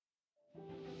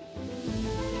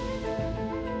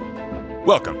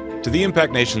Welcome to the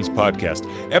Impact Nations podcast,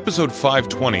 episode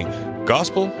 520,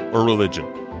 Gospel or Religion?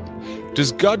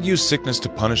 Does God use sickness to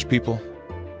punish people?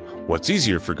 What's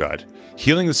easier for God,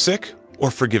 healing the sick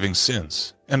or forgiving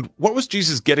sins? And what was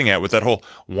Jesus getting at with that whole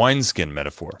wineskin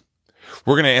metaphor?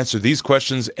 We're going to answer these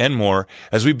questions and more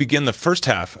as we begin the first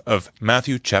half of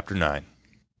Matthew chapter 9.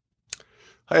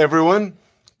 Hi, everyone.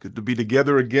 Good to be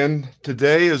together again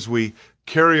today as we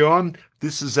carry on.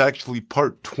 This is actually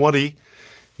part 20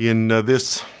 in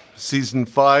this season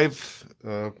 5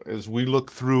 as we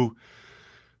look through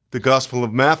the Gospel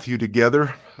of Matthew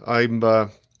together. I'm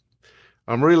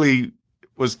really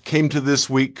came to this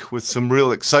week with some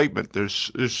real excitement.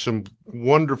 There's some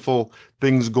wonderful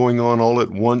things going on all at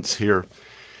once here.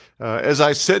 As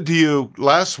I said to you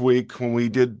last week when we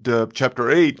did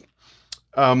chapter 8,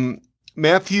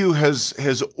 Matthew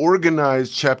has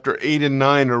organized chapter 8 and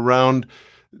 9 around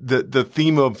the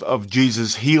theme of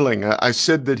Jesus healing. I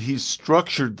said that he's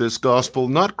structured this gospel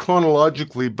not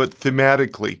chronologically but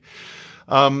thematically.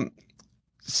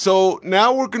 So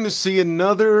now we're going to see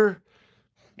another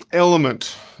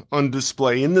element on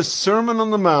display. In the Sermon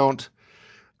on the Mount,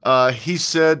 he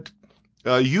said,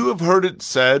 you have heard it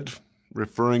said,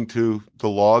 referring to the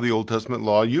law, the Old Testament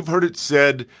law, you've heard it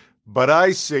said, but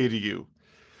I say to you.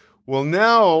 Well,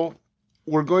 now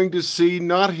we're going to see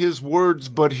not his words,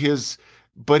 but we're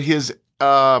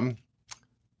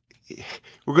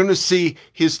going to see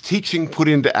his teaching put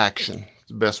into action. It's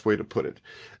the best way to put it.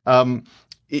 And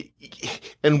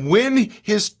when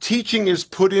his teaching is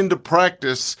put into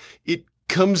practice, it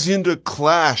comes into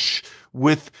clash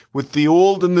with the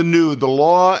old and the new, the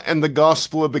law and the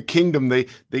gospel of the kingdom.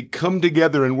 They come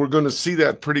together, and we're going to see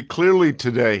that pretty clearly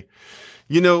today.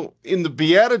 You know, in the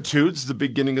Beatitudes, the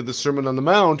beginning of the Sermon on the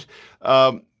Mount,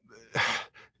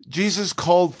 Jesus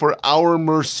called for our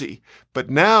mercy, but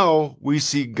now we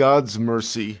see God's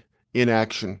mercy in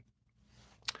action.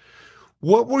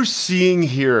 What we're seeing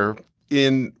here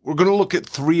we're going to look at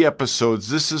 3 episodes.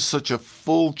 This is such a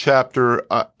full chapter.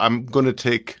 I'm going to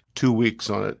take 2 weeks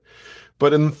on it.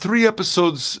 But in the 3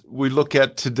 episodes we look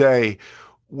at today,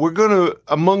 we're going to,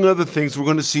 among other things, we're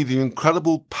going to see the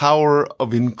incredible power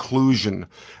of inclusion.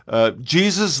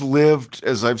 Jesus lived,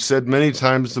 as I've said many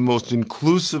times, the most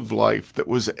inclusive life that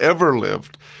was ever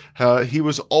lived. He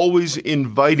was always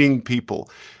inviting people.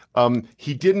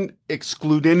 He didn't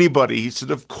exclude anybody. He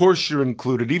said, of course you're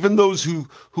included, even those who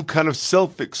kind of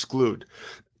self-exclude.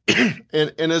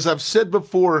 and as I've said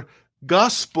before,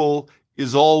 gospel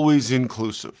is always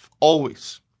inclusive,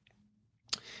 always.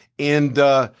 And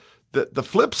the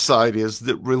flip side is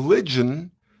that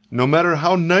religion, no matter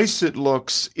how nice it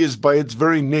looks, is by its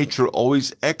very nature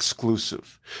always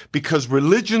exclusive. Because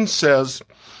religion says,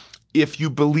 if you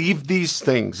believe these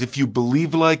things, if you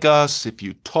believe like us, if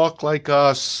you talk like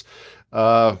us,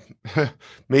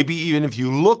 maybe even if you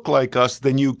look like us,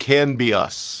 then you can be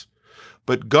us.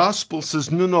 But gospel says,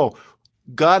 no,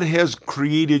 God has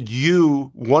created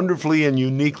you wonderfully and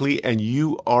uniquely, and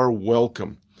you are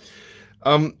welcome.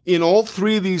 In all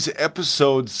 3 of these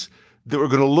episodes that we're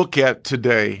going to look at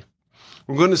today,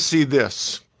 we're going to see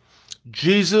this.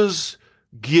 Jesus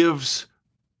gives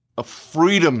a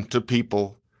freedom to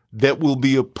people that will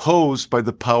be opposed by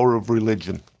the power of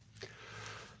religion.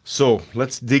 So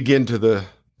let's dig into the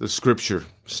scripture,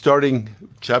 starting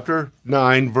chapter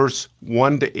 9, verse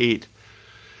 1 to 8.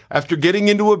 After getting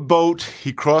into a boat,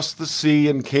 he crossed the sea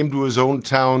and came to his own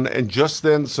town, and just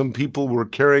then some people were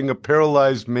carrying a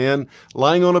paralyzed man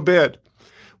lying on a bed.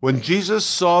 When Jesus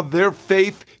saw their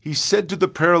faith, he said to the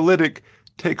paralytic,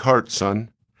 "Take heart, son,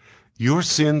 your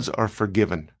sins are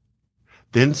forgiven."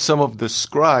 Then some of the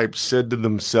scribes said to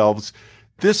themselves,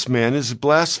 "This man is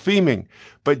blaspheming."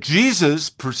 But Jesus,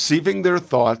 perceiving their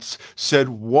thoughts, said,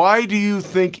 "Why do you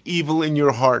think evil in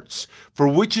your hearts? For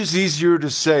which is easier to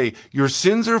say, 'Your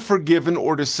sins are forgiven,'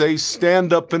 or to say,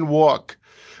 'Stand up and walk'?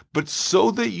 But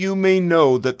so that you may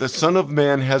know that the Son of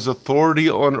Man has authority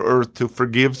on earth to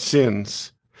forgive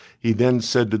sins." He then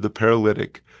said to the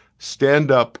paralytic,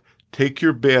 "Stand up, take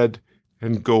your bed,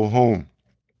 and go home."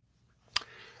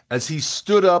 As he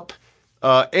stood up,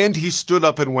 and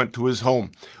went to his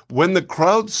home. When the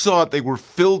crowd saw it, they were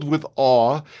filled with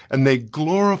awe, and they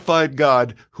glorified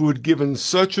God who had given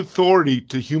such authority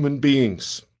to human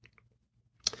beings.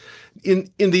 In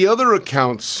the other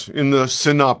accounts, in the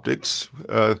synoptics,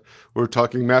 we're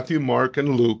talking Matthew, Mark,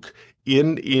 and Luke.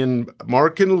 In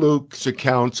Mark and Luke's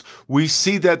accounts, we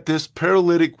see that this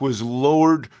paralytic was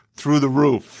lowered through the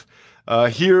roof.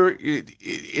 Here,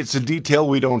 it's a detail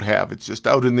we don't have. It's just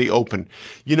out in the open.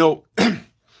 You know,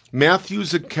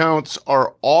 Matthew's accounts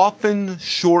are often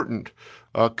shortened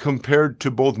compared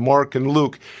to both Mark and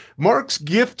Luke. Mark's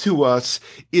gift to us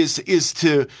is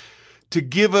to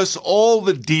give us all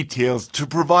the details, to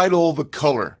provide all the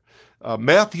color.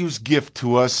 Matthew's gift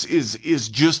to us is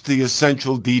just the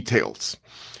essential details.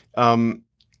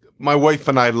 My wife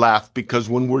and I laugh because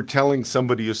when we're telling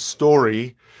somebody a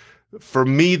story, for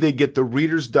me, they get the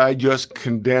Reader's Digest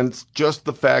condensed, just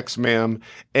the facts, ma'am.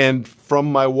 And from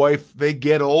my wife, they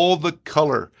get all the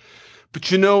color. But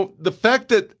the fact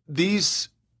that these,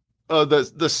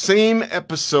 the same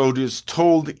episode is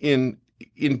told in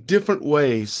different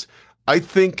ways, I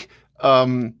think,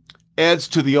 adds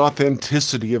to the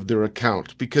authenticity of their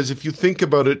account. Because if you think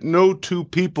about it, no two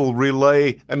people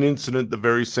relay an incident the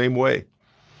very same way.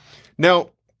 Now,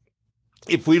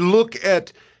 if we look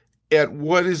at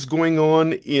what is going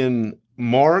on in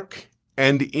Mark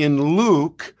and in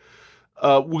Luke,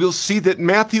 we'll see that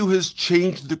Matthew has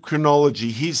changed the chronology.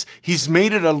 He's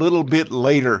made it a little bit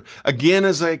later. Again,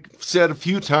 as I said a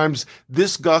few times,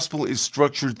 this gospel is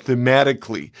structured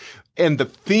thematically. And the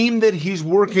theme that he's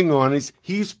working on is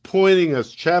he's pointing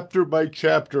us chapter by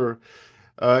chapter,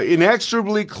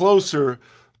 inexorably closer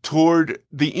toward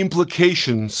the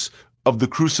implications of the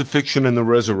crucifixion and the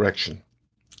resurrection.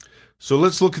 So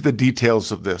let's look at the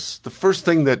details of this. The first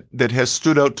thing that has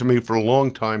stood out to me for a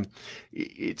long time,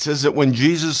 it says that when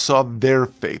Jesus saw their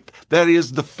faith, that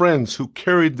is the friends who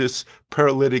carried this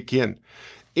paralytic in.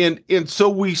 And so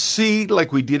we see,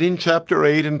 like we did in chapter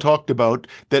 8 and talked about,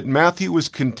 that Matthew is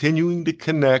continuing to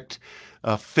connect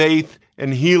faith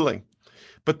and healing.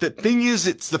 But the thing is,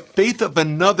 it's the faith of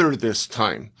another this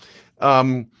time.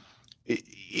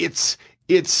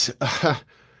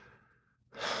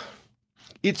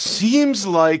 It seems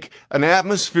like an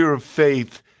atmosphere of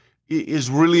faith is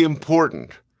really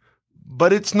important,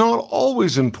 but it's not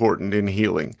always important in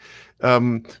healing.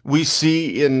 We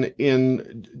see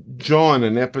in John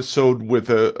an episode with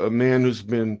a man who's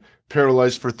been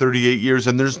paralyzed for 38 years,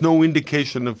 and there's no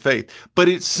indication of faith. But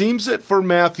it seems that for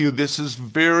Matthew, this is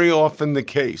very often the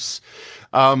case.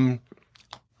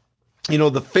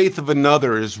 The faith of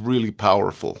another is really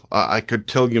powerful. I could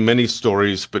tell you many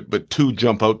stories, but two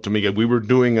jump out to me. We were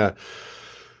doing a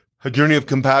journey of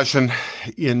compassion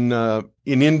in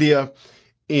India,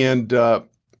 and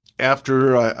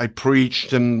after I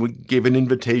preached and we gave an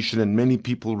invitation and many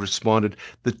people responded,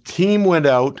 the team went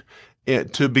out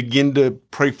to begin to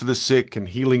pray for the sick, and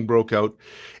healing broke out.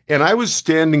 And I was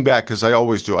standing back, as I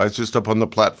always do. I was just up on the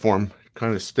platform,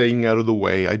 kind of staying out of the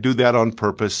way. I do that on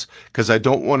purpose because I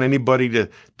don't want anybody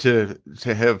to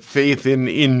have faith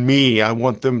in me. I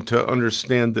want them to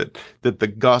understand that the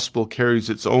gospel carries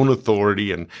its own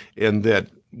authority and that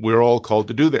we're all called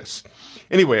to do this.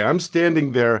 Anyway, I'm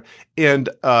standing there, and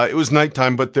it was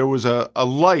nighttime, but there was a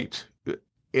light,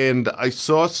 and I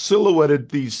saw silhouetted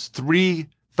these three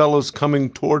fellows coming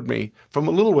toward me from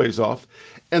a little ways off,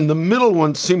 and the middle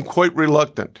one seemed quite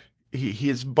reluctant.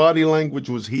 His body language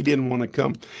was he didn't want to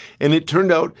come. And it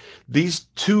turned out these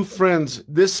two friends,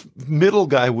 this middle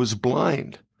guy was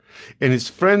blind. And his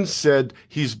friends said,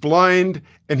 he's blind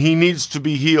and he needs to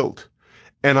be healed.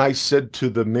 And I said to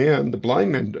the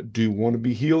blind man, do you want to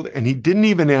be healed? And he didn't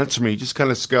even answer me. He just kind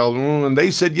of scowled. And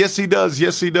they said, yes, he does.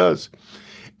 Yes, he does.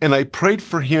 And I prayed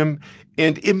for him.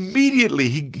 And immediately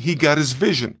he got his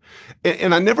vision.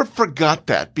 And I never forgot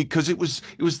that because it was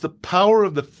the power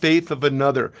of the faith of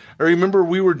another. I remember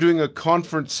we were doing a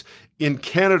conference in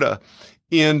Canada,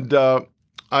 and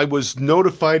I was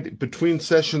notified between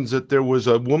sessions that there was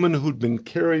a woman who'd been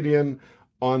carried in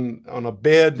on a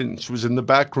bed, and she was in the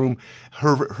back room.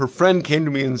 Her friend came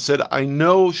to me and said, I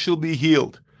know she'll be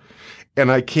healed. And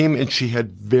I came, and she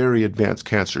had very advanced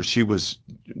cancer. She was,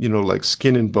 like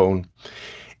skin and bone.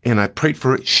 And I prayed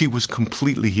for her. She was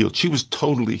completely healed. She was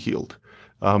totally healed.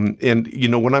 And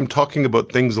when I'm talking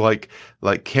about things like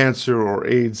cancer or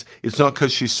AIDS, it's not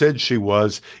because she said she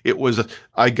was. It was,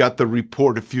 I got the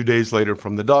report a few days later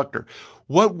from the doctor.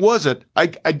 What was it? I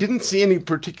didn't see any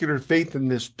particular faith in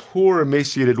this poor,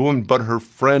 emaciated woman, but her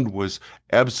friend was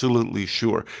absolutely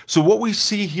sure. So what we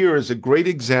see here is a great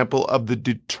example of the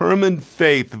determined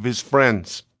faith of his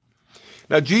friends.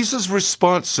 Now, Jesus'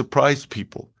 response surprised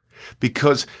people.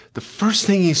 Because the first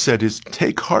thing he said is,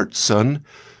 take heart, son,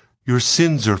 your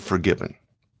sins are forgiven.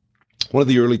 One of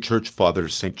the early church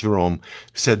fathers, St. Jerome,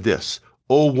 said this,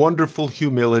 oh, wonderful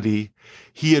humility.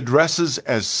 He addresses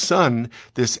as son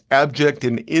this abject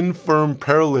and infirm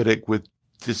paralytic with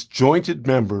disjointed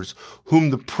members whom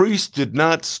the priest did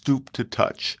not stoop to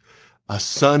touch. A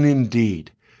son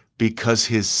indeed, because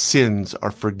his sins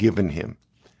are forgiven him.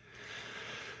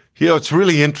 It's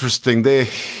really interesting.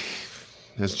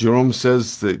 As Jerome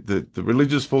says, the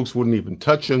religious folks wouldn't even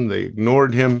touch him. They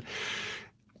ignored him.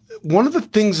 one of the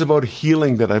things about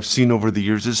healing that I've seen over the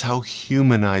years is how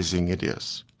humanizing it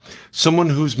is. Someone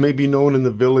who's maybe known in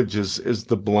the village as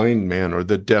the blind man or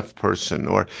the deaf person,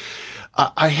 or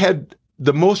I had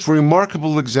the most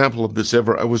remarkable example of this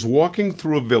ever. I was walking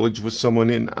through a village with someone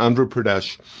in Andhra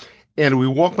Pradesh, and we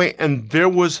walked by, and there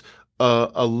was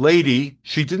a lady.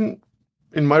 She didn't,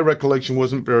 in my recollection,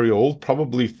 wasn't very old,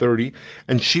 probably 30,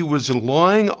 and she was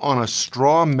lying on a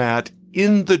straw mat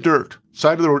in the dirt,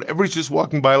 side of the road. Everybody's just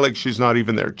walking by like she's not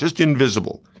even there, just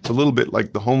invisible. It's a little bit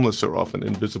like the homeless are often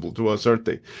invisible to us, aren't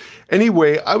they?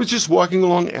 Anyway, I was just walking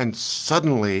along, and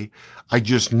suddenly I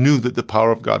just knew that the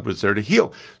power of God was there to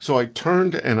heal. So I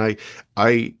turned and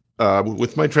I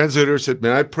with my translator, said,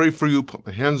 "May I pray for you?" Put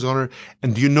my hands on her.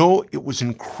 And do you know, it was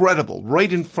incredible.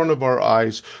 Right in front of our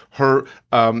eyes,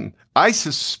 I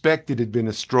suspect it had been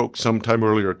a stroke sometime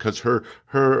earlier, because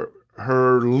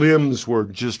her limbs were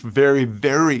just very,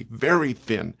 very, very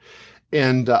thin.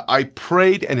 And I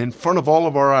prayed, and in front of all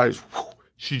of our eyes,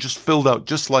 she just filled out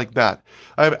just like that.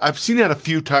 I've seen that a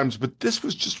few times, but this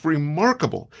was just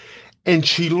remarkable. And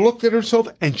she looked at herself,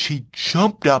 and she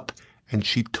jumped up, and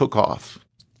she took off.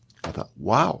 I thought,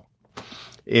 wow.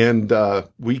 And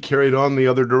we carried on the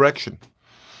other direction.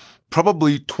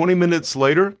 Probably 20 minutes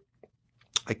later,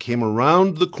 I came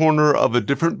around the corner of a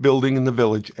different building in the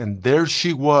village, and there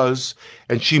she was,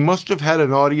 and she must have had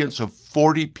an audience of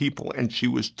 40 people, and she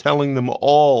was telling them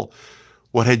all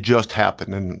what had just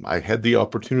happened. And I had the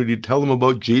opportunity to tell them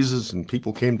about Jesus, and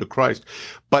people came to Christ.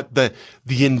 But the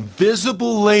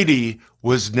invisible lady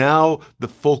was now the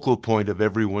focal point of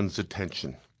everyone's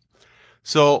attention.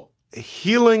 So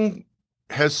healing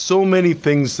has so many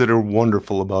things that are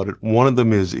wonderful about it. One of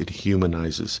them is it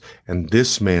humanizes, and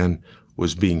this man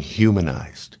was being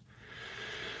humanized.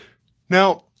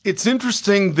 Now, it's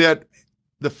interesting that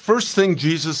the first thing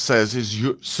Jesus says is,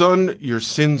 "Son, your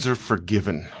sins are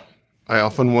forgiven." I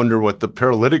often wonder what the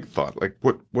paralytic thought, like,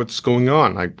 what's going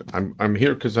on? I'm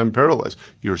here because I'm paralyzed.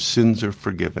 Your sins are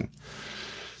forgiven.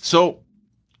 So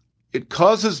it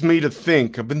causes me to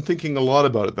think, I've been thinking a lot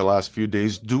about it the last few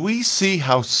days, do we see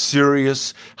how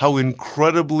serious, how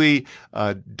incredibly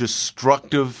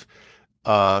destructive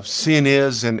sin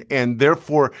is, and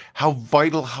therefore how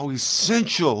vital, how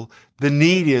essential the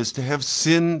need is to have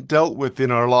sin dealt with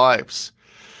in our lives?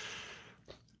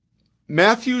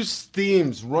 Matthew's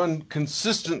themes run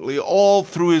consistently all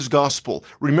through his gospel.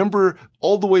 Remember,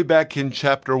 all the way back in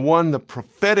chapter 1, the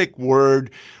prophetic word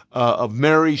of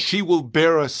Mary, "She will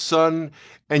bear a son,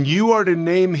 and you are to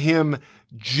name him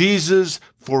Jesus,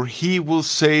 for he will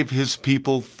save his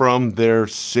people from their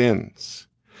sins."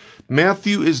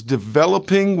 Matthew is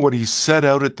developing what he set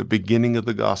out at the beginning of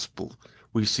the gospel.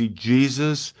 We see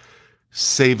Jesus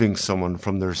saving someone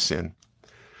from their sin.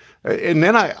 And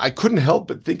then I couldn't help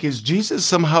but think, is Jesus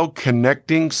somehow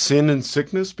connecting sin and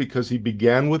sickness because he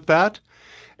began with that?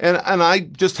 And I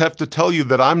just have to tell you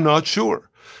that I'm not sure.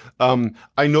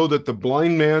 I know that the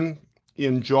blind man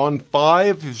in John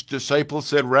 5, his disciples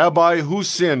said, "Rabbi, who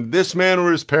sinned, this man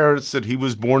or his parents, that he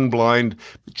was born blind?"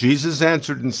 But Jesus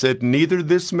answered and said, "Neither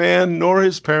this man nor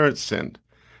his parents sinned.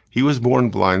 He was born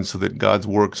blind so that God's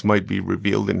works might be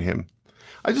revealed in him."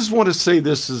 I just want to say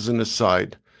this as an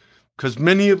aside, because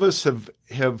many of us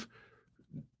have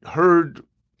heard,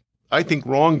 I think,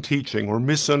 wrong teaching or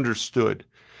misunderstood.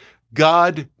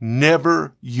 God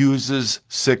never uses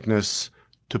sickness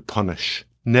to punish.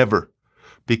 Never.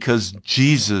 Because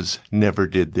Jesus never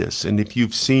did this. And if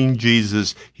you've seen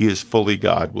Jesus, he is fully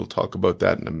God. We'll talk about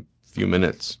that in a few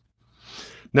minutes.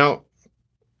 Now,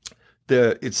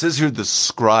 it says here the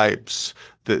scribes,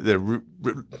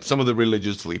 some of the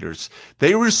religious leaders,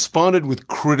 they responded with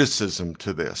criticism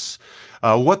to this.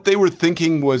 What they were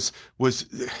thinking was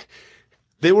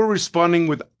they were responding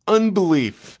with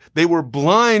unbelief. They were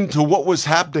blind to what was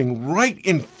happening right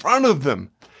in front of them.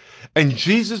 And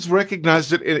Jesus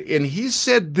recognized it, and he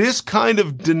said this kind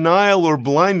of denial or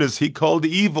blindness he called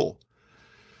evil.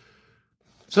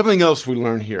 Something else we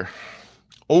learn here.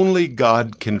 Only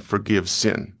God can forgive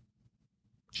sin.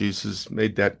 Jesus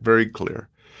made that very clear.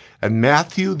 And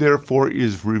Matthew, therefore,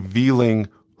 is revealing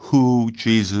who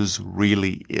Jesus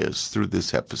really is through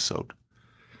this episode.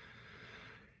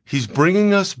 He's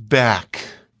bringing us back.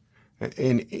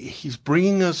 And he's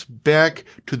bringing us back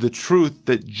to the truth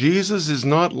that Jesus is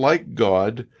not like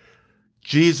God.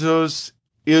 Jesus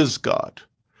is God.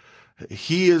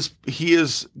 He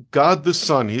is God the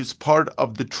Son. He's part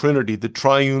of the Trinity, the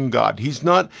triune God. He's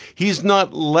not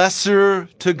lesser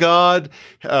to God.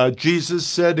 Jesus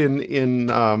said in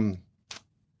John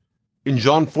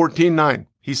 14:9,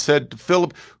 he said to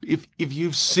Philip, if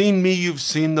you've seen me, you've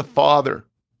seen the Father.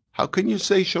 How can you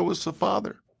say, "Show us the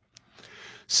Father"?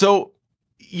 So,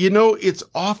 it's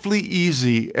awfully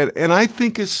easy, and I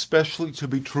think especially to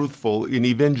be truthful in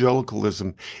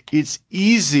evangelicalism, it's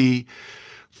easy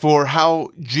for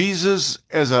how Jesus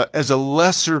as a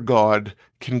lesser God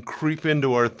can creep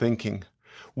into our thinking.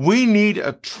 We need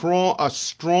a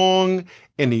strong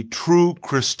and a true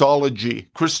Christology.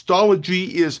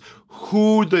 Christology is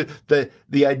who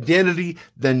the identity,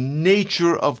 the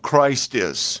nature of Christ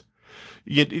is.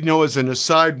 As an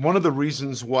aside, one of the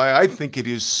reasons why I think it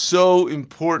is so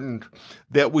important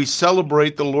that we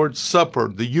celebrate the Lord's Supper,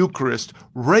 the Eucharist,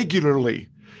 regularly,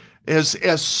 as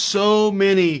so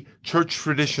many church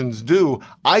traditions do,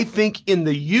 I think in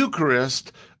the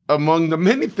Eucharist, among the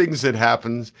many things that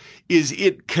happens, is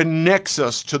it connects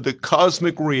us to the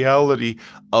cosmic reality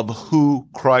of who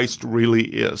Christ really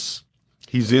is.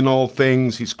 He's in all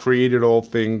things. He's created all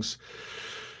things.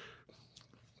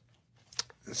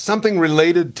 Something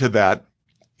related to that,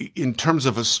 in terms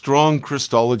of a strong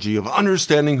Christology, of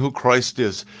understanding who Christ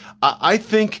is, I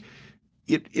think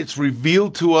it's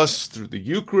revealed to us through the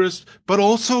Eucharist, but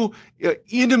also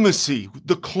intimacy.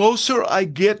 The closer I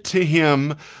get to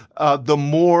him, the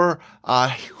more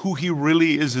who he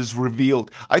really is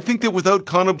revealed. I think that without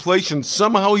contemplation,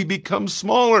 somehow he becomes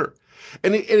smaller.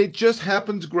 And it just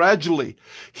happens gradually.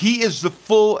 He is the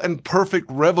full and perfect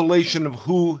revelation of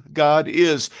who God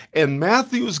is. And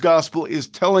Matthew's gospel is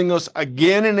telling us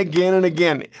again and again and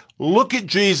again, look at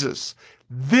Jesus.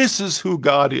 This is who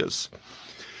God is.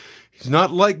 He's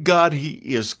not like God, he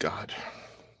is God.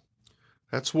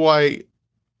 That's why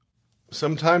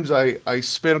sometimes I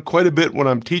spend quite a bit when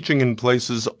I'm teaching in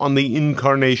places on the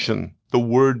incarnation. The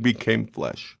Word became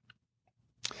flesh.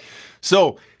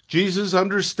 So, Jesus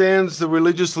understands the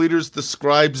religious leaders, the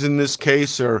scribes in this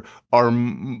case, are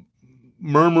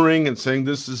murmuring and saying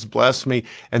this is blasphemy.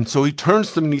 And so he turns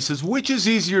to them and he says, which is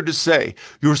easier to say,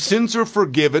 your sins are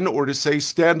forgiven, or to say,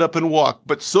 stand up and walk?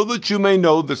 But so that you may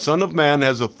know the Son of Man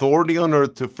has authority on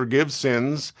earth to forgive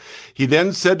sins. He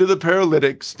then said to the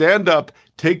paralytic, stand up,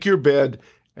 take your bed,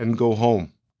 and go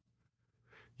home.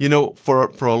 For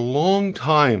a long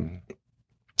time,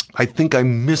 I think I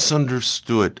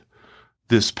misunderstood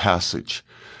this passage.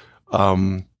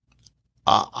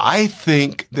 I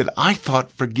think that I thought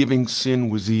forgiving sin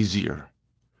was easier.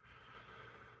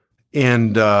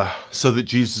 And so that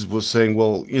Jesus was saying,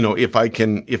 well, if I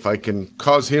can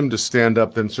cause him to stand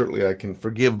up, then certainly I can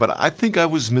forgive. But I think I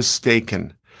was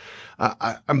mistaken.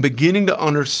 I'm beginning to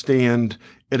understand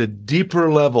at a deeper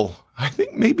level. I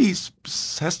think maybe it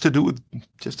has to do with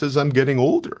just as I'm getting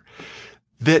older,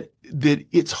 that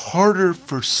it's harder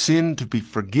for sin to be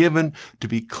forgiven, to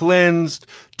be cleansed,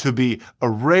 to be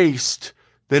erased,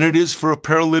 than it is for a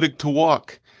paralytic to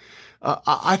walk.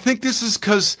 I think this is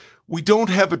because we don't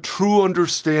have a true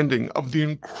understanding of the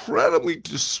incredibly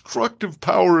destructive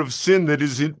power of sin that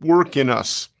is at work in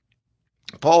us.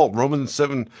 Paul, Romans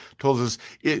 7, tells us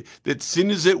that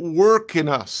sin is at work in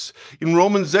us. In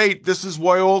Romans 8, this is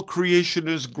why all creation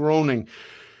is groaning.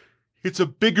 It's a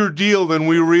bigger deal than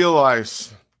we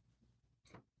realize.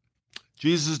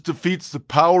 Jesus defeats the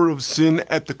power of sin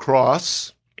at the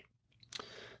cross.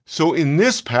 So in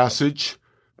this passage,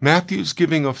 Matthew's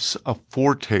giving us a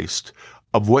foretaste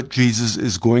of what Jesus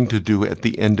is going to do at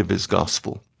the end of his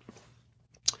gospel.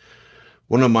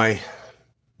 One of my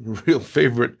real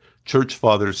favorite church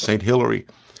fathers, St. Hilary,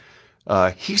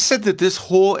 he said that this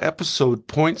whole episode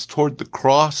points toward the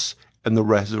cross and the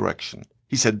resurrection.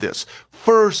 He said this: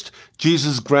 first,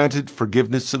 Jesus granted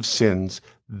forgiveness of sins.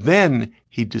 Then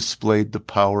he displayed the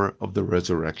power of the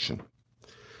resurrection.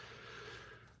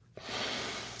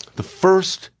 The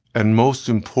first and most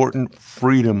important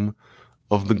freedom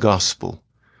of the gospel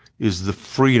is the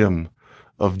freedom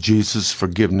of Jesus'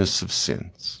 forgiveness of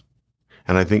sins.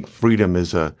 And I think freedom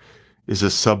is a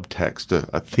subtext,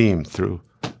 a theme through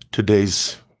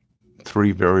today's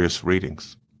three various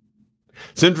readings.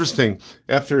 It's interesting.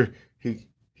 After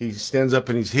he stands up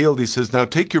and he's healed, he says, now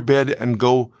take your bed and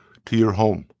go to your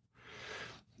home.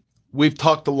 We've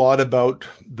talked a lot about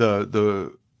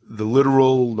the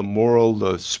literal, the moral,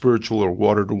 the spiritual, or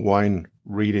water to wine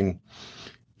reading.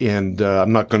 And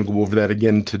I'm not going to go over that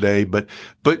again today, but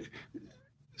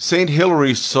St.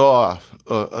 Hilary saw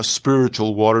a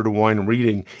spiritual water to wine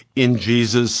reading in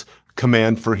Jesus'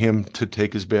 command for him to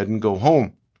take his bed and go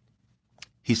home.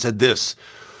 He said this: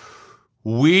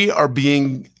 we are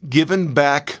being given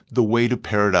back the way to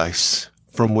paradise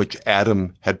from which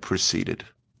Adam had proceeded.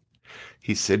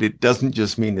 He said it doesn't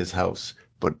just mean his house,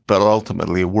 but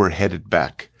ultimately we're headed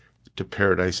back to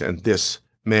paradise, and this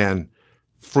man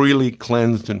freely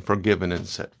cleansed and forgiven and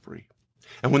set free.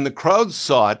 And when the crowds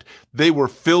saw it, they were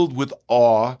filled with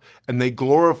awe, and they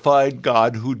glorified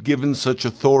God who'd given such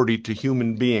authority to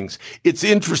human beings. It's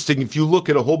interesting, if you look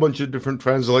at a whole bunch of different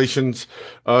translations,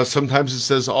 sometimes it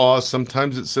says awe,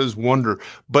 sometimes it says wonder.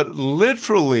 But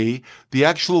literally, the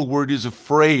actual word is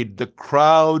afraid. The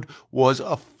crowd was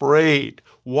afraid.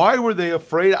 Why were they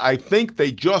afraid? I think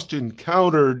they just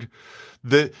encountered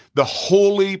the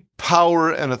holy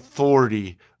power and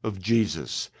authority of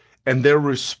Jesus. And their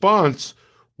response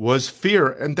was fear.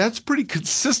 And that's pretty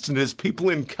consistent as people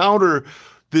encounter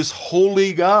this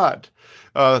holy God.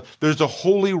 There's a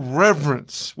holy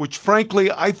reverence, which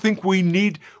frankly, I think we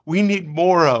need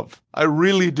more of. I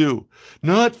really do.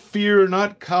 Not fear,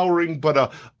 not cowering, but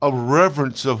a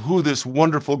reverence of who this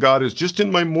wonderful God is. Just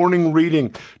in my morning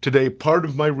reading today, part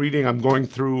of my reading, I'm going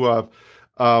through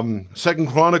 2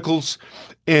 Chronicles,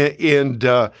 and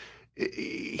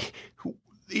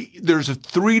there's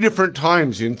 3 different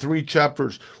times in 3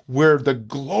 chapters where the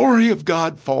glory of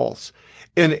God falls.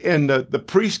 And the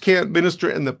priest can't minister,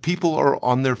 and the people are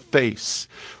on their face.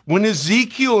 When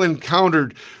Ezekiel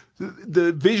encountered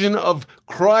the vision of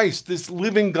Christ, this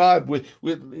living God with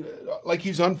like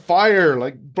he's on fire,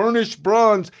 like burnished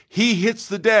bronze, he hits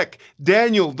the deck.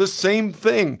 Daniel, the same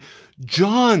thing.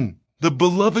 John, the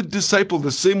beloved disciple,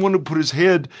 the same one who put his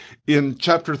head in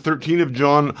chapter 13 of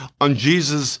John on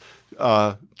Jesus'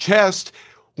 chest,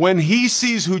 when he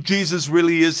sees who Jesus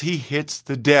really is, he hits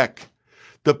the deck.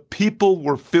 The people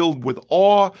were filled with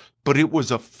awe, but it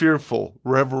was a fearful,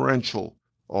 reverential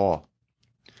awe.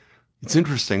 It's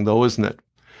interesting, though, isn't it?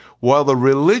 While the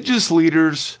religious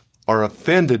leaders are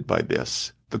offended by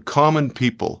this, the common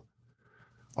people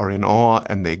are in awe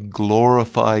and they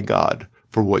glorify God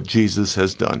for what Jesus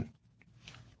has done.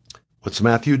 What's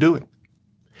Matthew doing?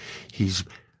 He's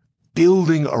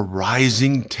building a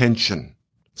rising tension.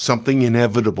 Something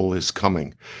inevitable is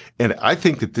coming. And I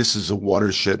think that this is a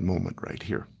watershed moment right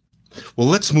here. Well,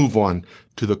 let's move on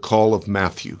to the call of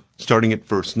Matthew, starting at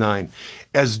verse 9.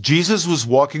 As Jesus was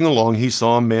walking along, he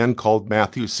saw a man called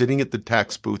Matthew sitting at the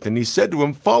tax booth, and he said to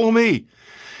him, "Follow me."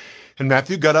 And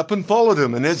Matthew got up and followed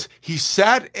him. And as he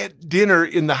sat at dinner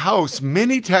in the house,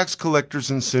 many tax collectors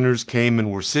and sinners came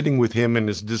and were sitting with him and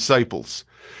his disciples.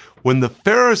 When the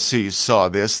Pharisees saw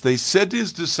this, they said to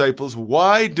his disciples,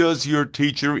 "Why does your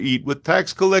teacher eat with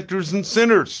tax collectors and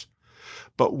sinners?"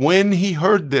 But when he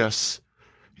heard this,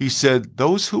 he said,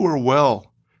 "Those who are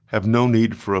well have no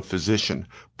need for a physician,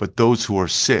 but those who are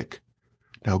sick.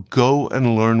 Now go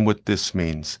and learn what this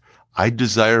means. I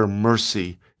desire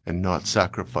mercy and not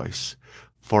sacrifice,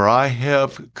 for I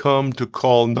have come to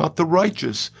call not the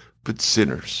righteous, but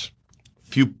sinners."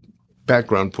 A few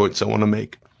background points I want to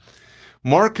make.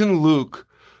 Mark and Luke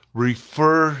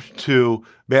refer to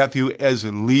Matthew as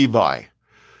Levi,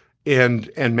 and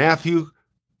Matthew,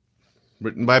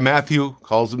 written by Matthew,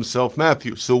 calls himself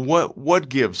Matthew. So what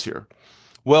gives here?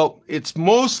 Well, it's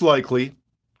most likely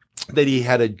that he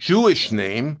had a Jewish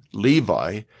name,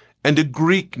 Levi, and a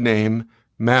Greek name,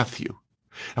 Matthew.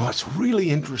 Now, it's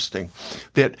really interesting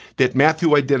that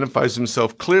Matthew identifies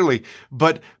himself clearly,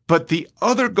 but the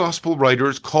other gospel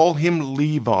writers call him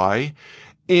Levi,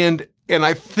 and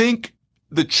I think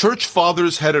the church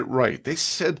fathers had it right. They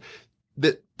said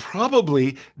that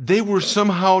probably they were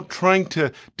somehow trying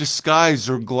to disguise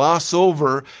or gloss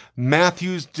over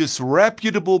Matthew's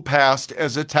disreputable past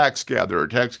as a tax gatherer.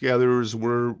 Tax gatherers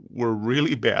were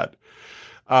really bad.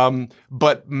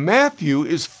 But Matthew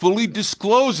is fully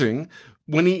disclosing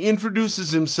when he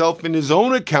introduces himself in his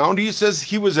own account. He says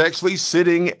he was actually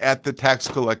sitting at the tax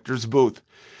collector's booth.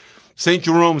 St.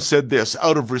 Jerome said this: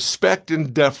 "Out of respect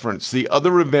and deference, the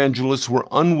other evangelists were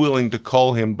unwilling to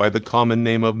call him by the common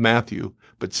name of Matthew,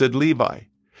 but said Levi.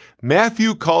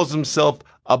 Matthew calls himself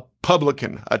a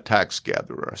publican, a tax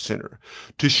gatherer, a sinner,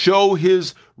 to show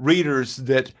his readers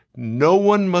that no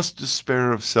one must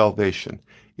despair of salvation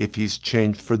if he's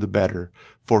changed for the better,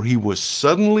 for he was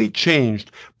suddenly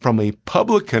changed from a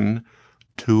publican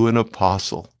to an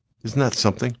apostle." Isn't that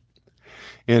something?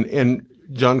 And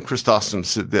John Chrysostom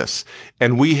said this: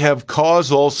 "And we have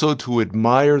cause also to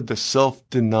admire the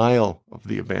self-denial of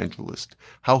the evangelist,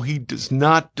 how he does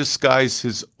not disguise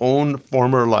his own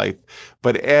former life,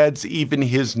 but adds even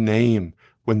his name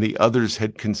when the others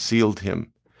had concealed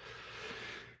him."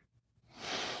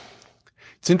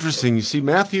 It's interesting. You see,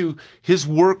 Matthew, his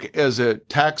work as a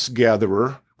tax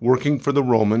gatherer, working for the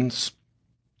Romans,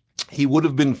 he would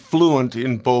have been fluent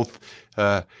in both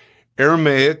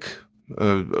Aramaic,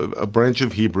 a branch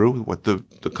of Hebrew, what the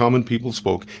common people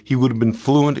spoke. He would have been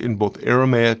fluent in both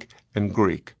Aramaic and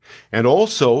Greek. And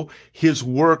also, his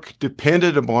work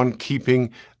depended upon keeping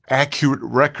accurate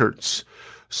records.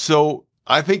 So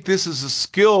I think this is a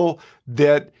skill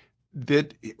that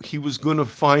he was going to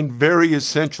find very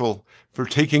essential for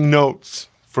taking notes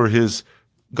for his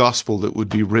gospel that would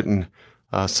be written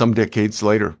some decades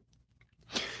later.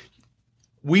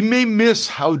 We may miss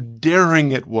how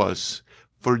daring it was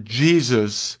for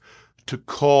Jesus to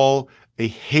call a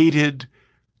hated,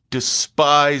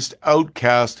 despised,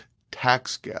 outcast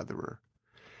tax gatherer.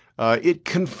 It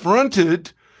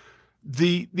confronted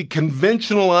the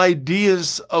conventional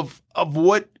ideas of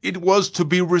what it was to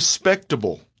be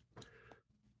respectable.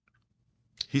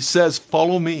 He says,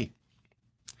 "Follow me."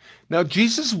 Now,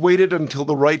 Jesus waited until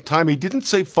the right time. He didn't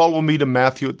say, "Follow me" to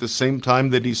Matthew at the same time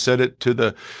that he said it to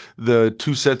the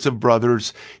two sets of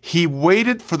brothers. He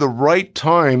waited for the right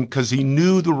time because he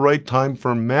knew the right time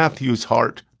for Matthew's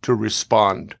heart to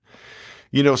respond.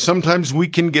 You know, sometimes we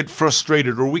can get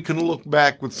frustrated, or we can look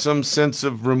back with some sense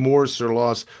of remorse or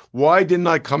loss. Why didn't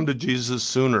I come to Jesus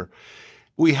sooner?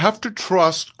 We have to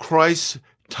trust Christ's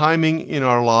timing in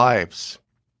our lives.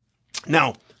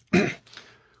 Now,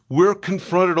 we're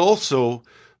confronted also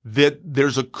that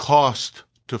there's a cost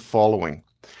to following.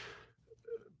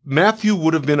 Matthew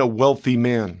would have been a wealthy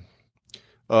man.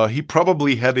 He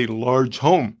probably had a large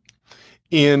home.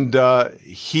 And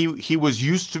he was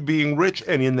used to being rich,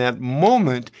 and in that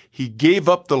moment, he gave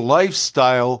up the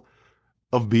lifestyle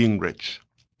of being rich.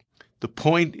 The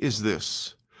point is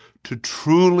this: to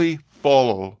truly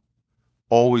follow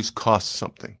always costs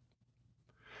something.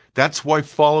 That's why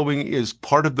following is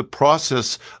part of the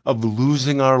process of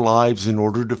losing our lives in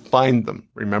order to find them.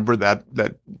 Remember that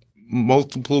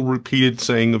multiple repeated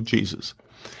saying of Jesus.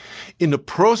 In the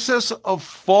process of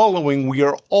following, we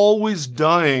are always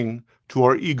dying to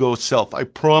our ego self, I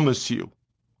promise you,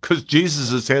 because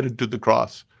Jesus is headed to the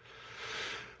cross.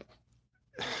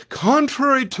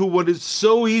 Contrary to what is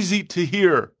so easy to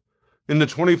hear in the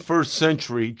 21st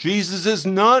century, Jesus is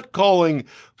not calling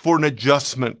for an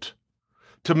adjustment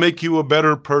to make you a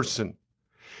better person.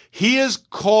 He is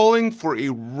calling for a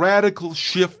radical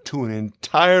shift to an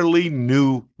entirely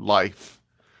new life.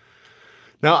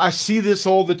 Now, I see this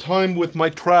all the time with my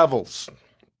travels,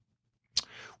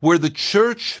 where the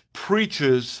church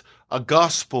preaches a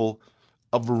gospel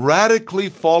of radically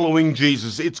following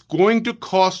Jesus. It's going to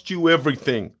cost you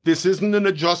everything. This isn't an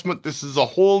adjustment. This is a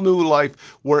whole new life.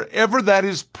 Wherever that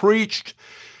is preached,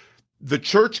 the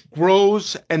church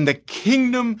grows and the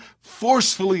kingdom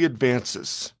forcefully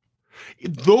advances.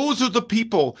 Those are the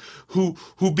people who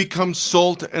become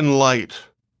salt and light,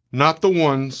 not the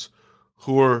ones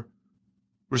who are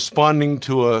responding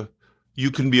to "you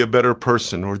can be a better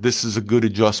person," or "this is a good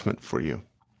adjustment for you."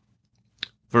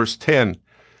 Verse 10,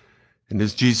 "And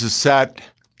as Jesus sat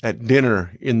at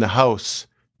dinner in the house,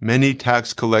 many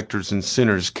tax collectors and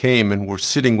sinners came and were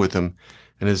sitting with him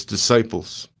and his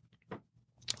disciples."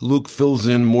 Luke fills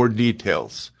in more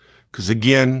details because,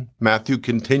 again, Matthew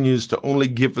continues to only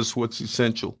give us what's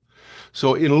essential.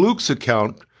 So in Luke's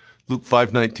account, Luke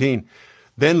 5:19,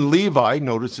 "Then Levi,"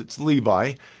 notice it's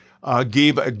Levi,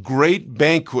 "gave a great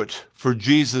banquet for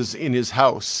Jesus in his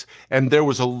house, and there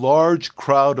was a large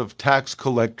crowd of tax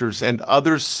collectors and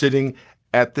others sitting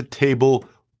at the table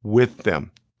with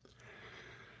them."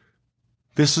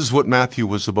 This is what Matthew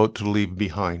was about to leave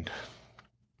behind.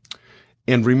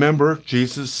 And remember,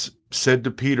 Jesus said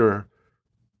to Peter,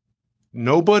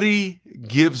 nobody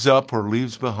gives up or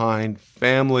leaves behind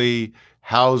family,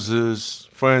 houses,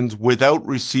 friends without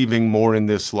receiving more in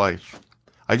this life.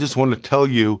 I just want to tell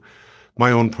you,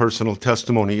 my own personal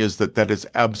testimony is that is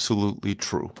absolutely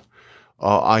true.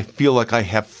 I feel like I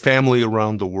have family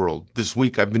around the world. This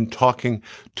week I've been talking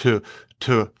to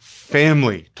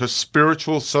family, to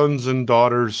spiritual sons and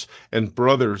daughters and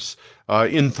brothers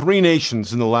in 3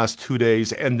 nations in the last 2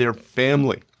 days, and their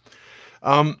family.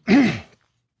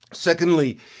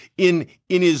 Secondly, in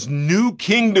his new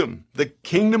kingdom, the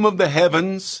kingdom of the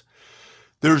heavens,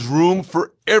 there's room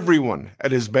for everyone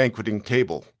at his banqueting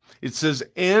table. It says,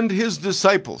 and his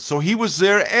disciples. So he was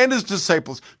there and his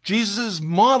disciples. Jesus is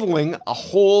modeling a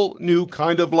whole new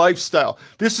kind of lifestyle.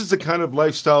 This is the kind of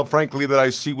lifestyle, frankly, that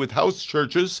I see with house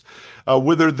churches,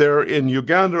 whether they're in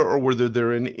Uganda or whether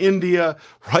they're in India,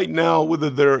 right now,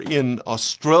 whether they're in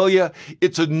Australia.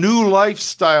 It's a new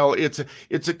lifestyle. It's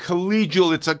a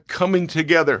collegial, it's a coming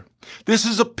together. This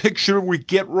is a picture we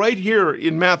get right here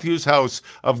in Matthew's house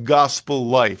of gospel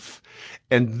life.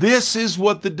 And this is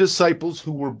what the disciples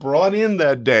who were brought in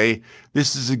that day,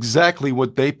 this is exactly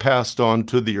what they passed on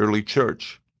to the early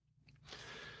church.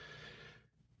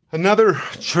 Another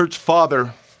church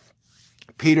father,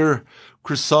 Peter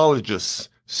Chrysologus,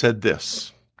 said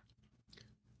this: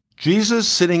 Jesus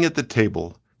sitting at the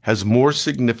table has more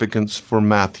significance for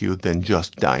Matthew than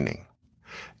just dining.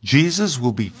 Jesus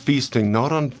will be feasting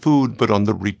not on food, but on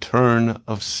the return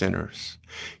of sinners.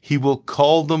 He will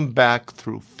call them back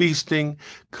through feasting,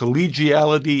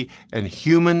 collegiality, and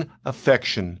human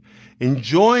affection,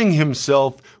 enjoying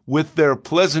himself with their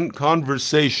pleasant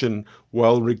conversation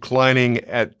while reclining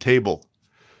at table.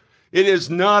 It is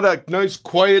not a nice,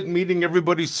 quiet meeting,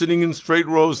 everybody sitting in straight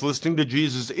rows listening to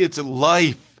Jesus. It's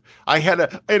life. I had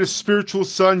a spiritual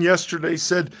son yesterday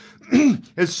said,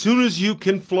 as soon as you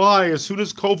can fly, as soon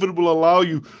as COVID will allow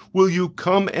you, will you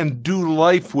come and do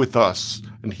life with us?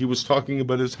 And he was talking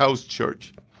about his house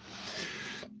church.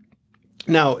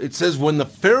 Now, it says, when the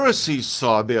Pharisees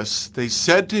saw this, they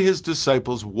said to his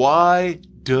disciples, why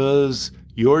does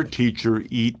your teacher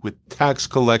eat with tax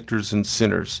collectors and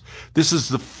sinners? This is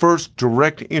the first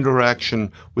direct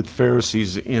interaction with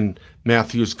Pharisees in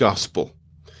Matthew's gospel.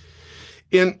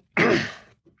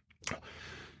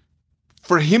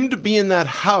 For him to be in that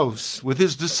house with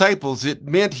his disciples, it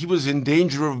meant he was in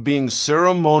danger of being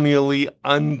ceremonially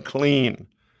unclean.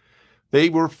 They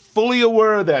were fully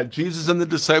aware of that. Jesus and the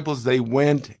disciples, they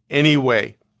went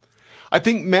anyway. I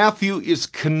think Matthew is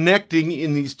connecting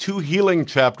in these two healing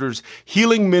chapters,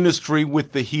 healing ministry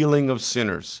with the healing of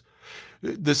sinners.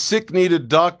 The sick need a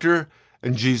doctor,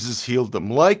 and Jesus healed them.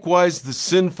 Likewise, the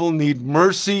sinful need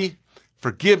mercy,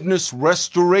 forgiveness,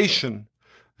 restoration,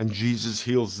 and Jesus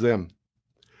heals them.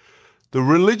 The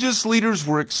religious leaders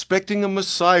were expecting a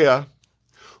Messiah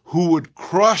who would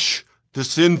crush the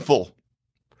sinful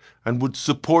and would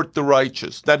support the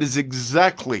righteous. That is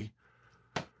exactly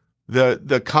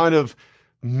the kind of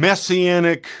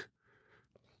messianic,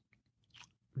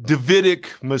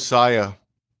 Davidic Messiah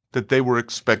that they were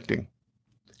expecting.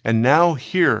 And now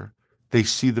here they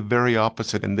see the very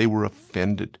opposite, and they were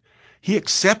offended. He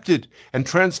accepted and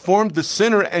transformed the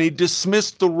sinner, and he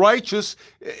dismissed the righteous.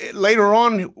 Later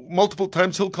on, multiple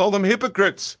times, he'll call them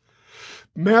hypocrites.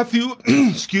 Matthew,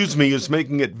 is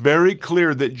making it very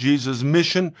clear that Jesus'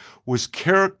 mission was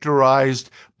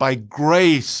characterized by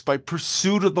grace, by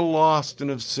pursuit of the lost and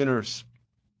of sinners.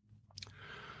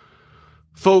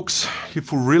 Folks,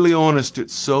 if we're really honest,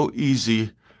 it's so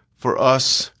easy for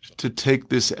us to take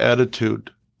this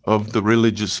attitude of the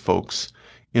religious folks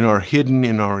in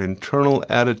our internal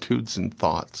attitudes and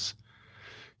thoughts.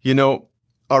 You know,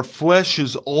 our flesh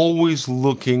is always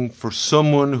looking for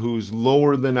someone who's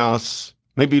lower than us,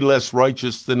 maybe less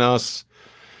righteous than us.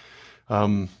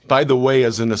 By the way,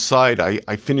 as an aside,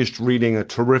 I finished reading a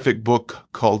terrific book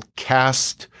called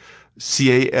Caste,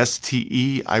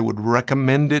 C-A-S-T-E. I would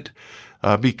recommend it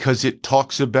because it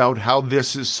talks about how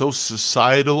this is so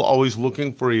societal, always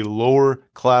looking for a lower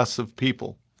class of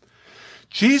people.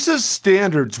 Jesus'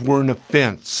 standards were an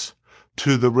offense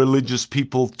to the religious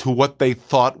people, to what they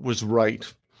thought was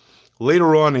right.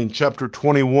 Later on in chapter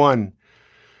 21,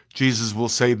 Jesus will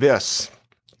say this,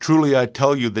 truly I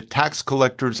tell you, the tax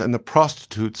collectors and the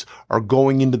prostitutes are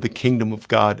going into the kingdom of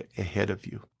God ahead of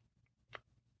you.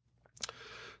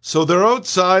 So they're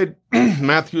outside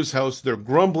Matthew's house, they're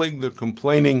grumbling, they're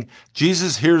complaining.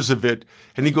 Jesus hears of it,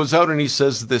 and he goes out and he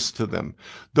says this to them.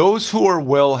 Those who are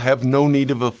well have no need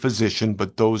of a physician,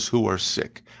 but those who are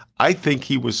sick. I think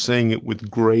he was saying it with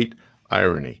great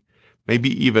irony, maybe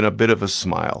even a bit of a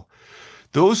smile.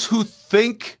 Those who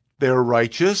think they're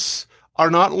righteous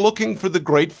are not looking for the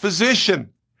great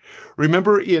physician.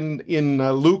 Remember in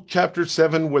Luke chapter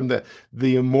 7, when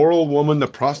the immoral woman, the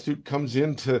prostitute, comes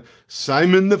into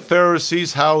Simon the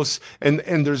Pharisee's house, and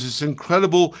there's this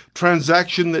incredible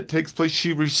transaction that takes place.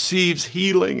 She receives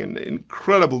healing and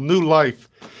incredible new life.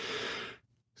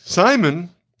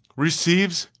 Simon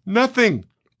receives nothing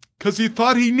because he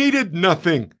thought he needed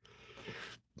nothing.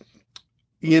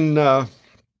 In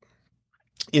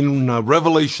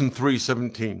Revelation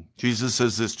 3:17, Jesus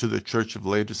says this to the church of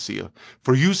Laodicea,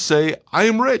 for you say, I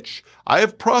am rich, I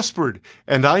have prospered,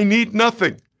 and I need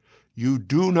nothing. You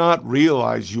do not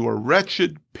realize you are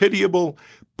wretched, pitiable,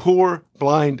 poor,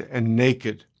 blind, and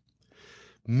naked.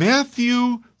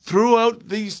 Matthew, throughout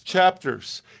these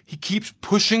chapters, he keeps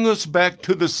pushing us back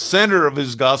to the center of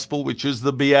his gospel, which is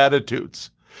the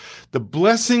Beatitudes. The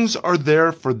blessings are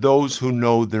there for those who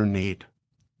know their need.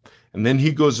 And then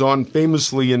he goes on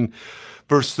famously in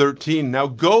verse 13, now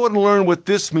go and learn what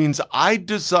this means. I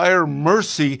desire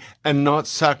mercy and not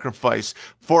sacrifice,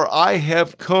 for I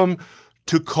have come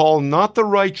to call not the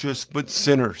righteous, but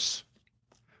sinners.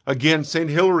 Again, St.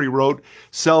 Hilary wrote,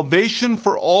 salvation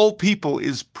for all people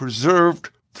is preserved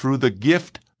through the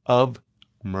gift of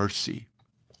mercy.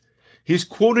 He's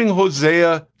quoting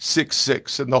Hosea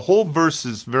 6:6, and the whole verse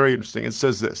is very interesting. It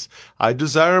says this, I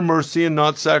desire mercy and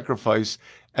not sacrifice,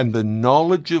 and the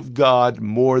knowledge of God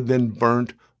more than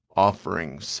burnt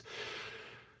offerings.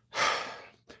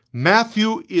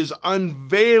 Matthew is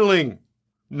unveiling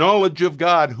knowledge of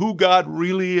God, who God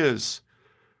really is,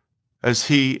 as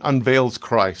he unveils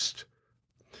Christ.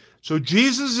 So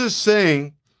Jesus is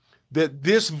saying that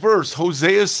this verse,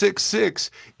 Hosea 6:6,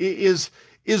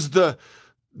 is the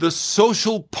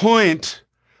social point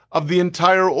of the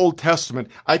entire Old Testament.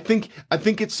 I think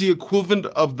it's the equivalent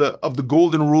of the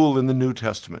golden rule in the New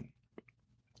Testament.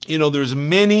 You know, there's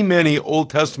many Old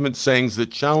Testament sayings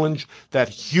that challenge that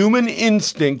human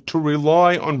instinct to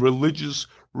rely on religious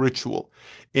ritual.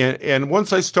 And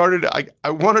once I started, I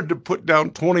wanted to put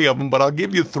down 20 of them, but I'll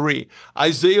give you 3.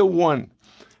 Isaiah 1,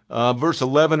 verse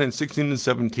 11 and 16 and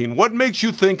 17. What makes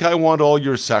you think I want all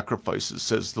your sacrifices,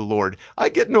 says the Lord? I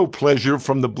get no pleasure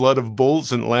from the blood of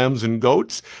bulls and lambs and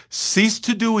goats. Cease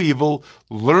to do evil,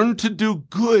 learn to do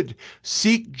good,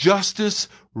 seek justice,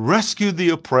 rescue the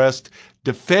oppressed,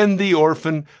 defend the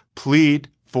orphan, plead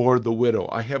for the widow.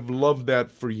 I have loved that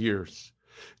for years.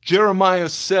 Jeremiah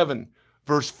 7,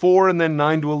 verse 4 and then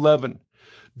 9 to 11.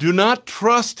 Do not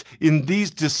trust in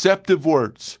these deceptive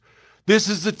words. This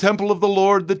is the temple of the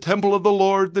Lord, the temple of the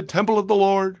Lord, the temple of the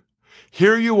Lord.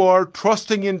 Here you are,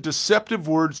 trusting in deceptive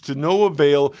words to no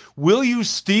avail. Will you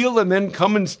steal and then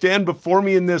come and stand before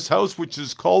me in this house, which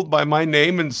is called by my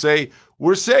name, and say,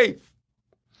 we're safe?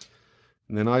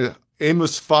 And then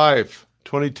Amos 5,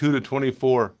 22 to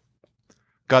 24.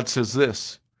 God says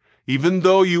this, even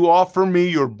though you offer me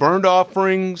your burnt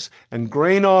offerings and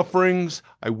grain offerings,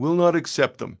 I will not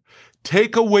accept them.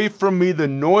 Take away from me the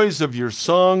noise of your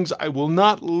songs. I will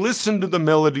not listen to the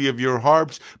melody of your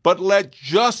harps, but let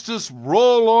justice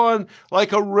roll on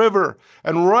like a river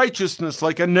and righteousness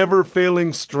like a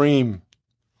never-failing stream.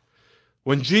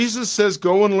 When Jesus says,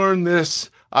 go and learn this,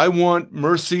 I want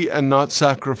mercy and not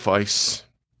sacrifice.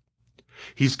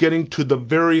 He's getting to the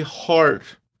very heart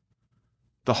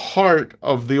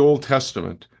of the Old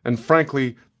Testament, and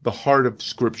frankly, the heart of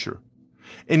Scripture.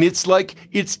 And it's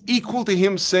equal to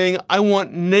him saying, I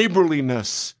want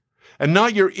neighborliness and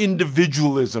not your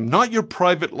individualism, not your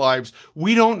private lives.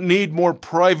 We don't need more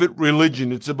private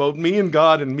religion. It's about me and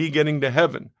God and me getting to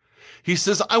heaven. He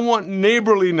says, I want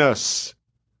neighborliness.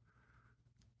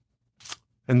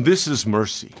 And this is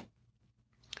mercy.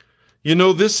 You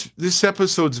know, this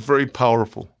episode's very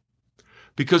powerful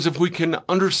because if we can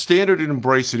understand it and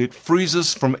embrace it, it frees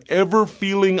us from ever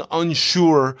feeling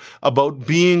unsure about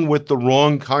being with the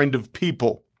wrong kind of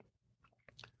people.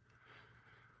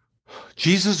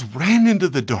 Jesus ran into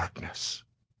the darkness.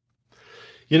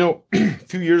 You know, a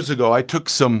few years ago, I took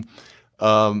some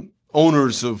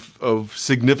owners of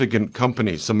significant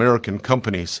companies, American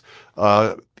companies,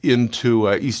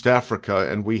 into East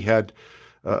Africa, and we had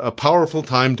a powerful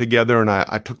time together, and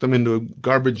I took them into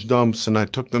garbage dumps, and I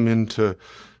took them into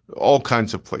all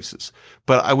kinds of places.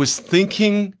 But I was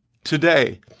thinking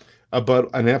today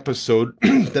about an episode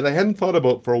that I hadn't thought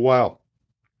about for a while.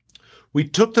 We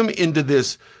took them into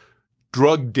this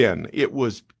drug den. It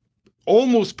was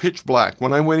almost pitch black.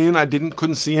 When I went in, I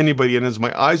couldn't see anybody, and as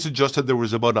my eyes adjusted, there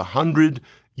was about 100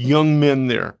 young men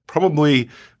there, probably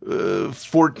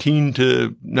 14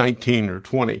 to 19 or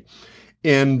 20.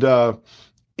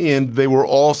 And they were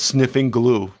all sniffing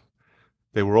glue.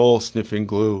 And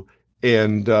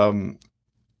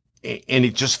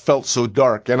it just felt so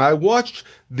dark. And I watched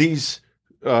these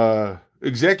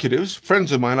executives,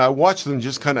 friends of mine, I watched them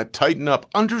just kind of tighten up.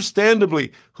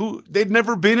 Understandably, they'd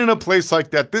never been in a place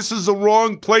like that. This is the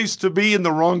wrong place to be in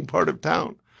the wrong part of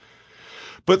town.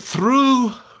 But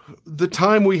through the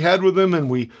time we had with them, and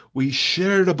we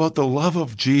shared about the love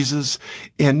of Jesus,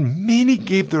 and many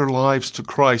gave their lives to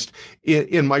Christ.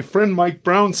 And my friend Mike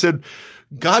Brown said,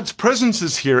 God's presence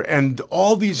is here, and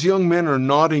all these young men are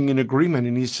nodding in agreement.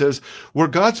 And he says, where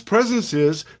God's presence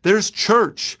is, there's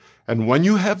church. And when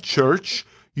you have church,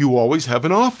 you always have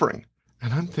an offering.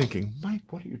 And I'm thinking, Mike,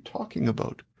 what are you talking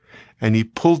about? And he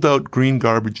pulled out green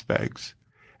garbage bags.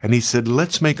 And he said,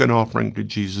 let's make an offering to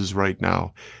Jesus right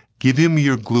now. Give him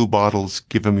your glue bottles,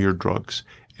 give him your drugs.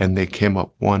 And they came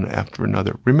up one after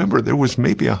another. Remember, there was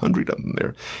maybe 100 of them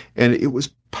there. And it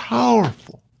was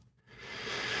powerful.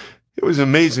 It was an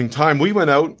amazing time. We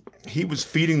went out. He was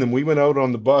feeding them. We went out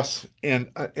on the bus. And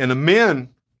a man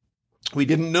we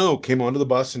didn't know came onto the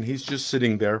bus, and he's just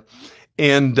sitting there.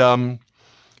 And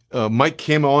Mike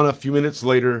came on a few minutes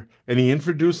later, and he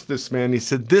introduced this man. He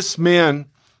said, this man,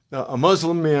 a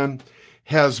Muslim man,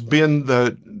 has been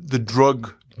the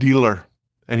drug dealer,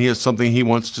 and he has something he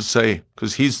wants to say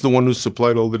because he's the one who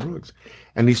supplied all the drugs.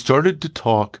 And he started to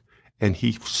talk, and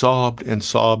he sobbed and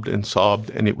sobbed and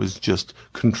sobbed, and it was just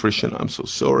contrition. I'm so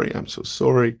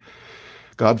sorry.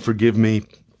 God forgive me.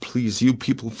 please, you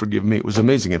people forgive me. It was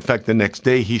amazing. In fact, the next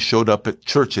day he showed up at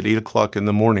church at 8 o'clock in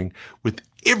the morning with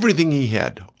everything he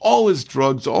had, all his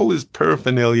drugs, all his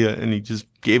paraphernalia, and he just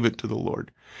gave it to the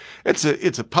Lord. It's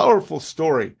a powerful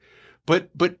story, but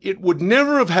it would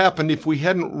never have happened if we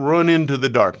hadn't run into the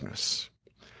darkness.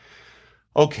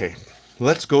 Okay,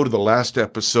 let's go to the last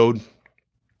episode.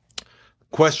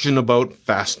 Question about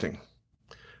fasting.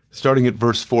 Starting at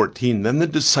verse 14, then the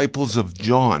disciples of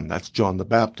John, that's John the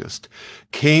Baptist,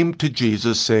 came to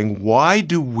Jesus saying, why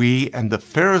do we and the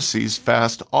Pharisees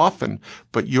fast often,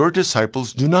 but your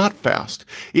disciples do not fast?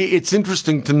 It's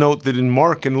interesting to note that in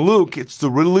Mark and Luke, it's the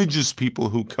religious people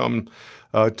who come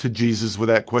to Jesus with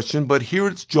that question, but here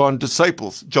it's John's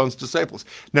disciples.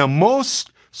 Now,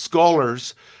 most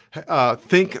scholars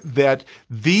think that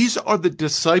these are the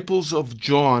disciples of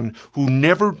John who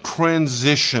never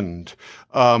transitioned.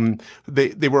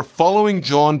 They were following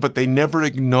John, but they never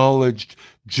acknowledged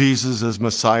Jesus as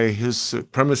Messiah, his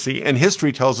supremacy. And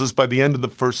history tells us by the end of the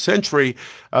first century,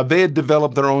 they had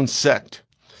developed their own sect.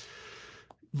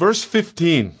 Verse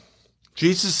 15,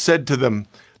 Jesus said to them,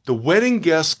 the wedding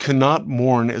guests cannot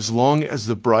mourn as long as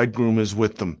the bridegroom is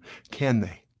with them, can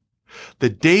they? The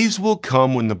days will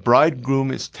come when the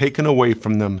bridegroom is taken away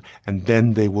from them, and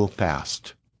then they will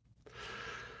fast.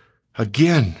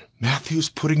 Again, Matthew's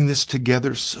putting this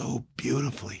together so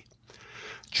beautifully.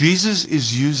 Jesus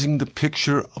is using the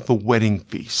picture of a wedding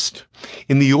feast.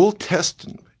 In the Old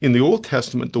Testament,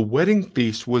 the wedding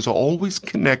feast was always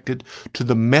connected to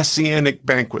the messianic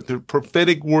banquet. There are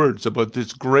prophetic words about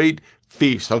this great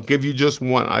feast. I'll give you just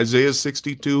one. Isaiah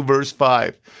 62, verse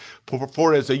 5.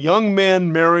 For as a young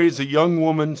man marries a young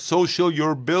woman, so shall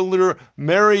your builder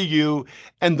marry you,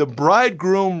 and the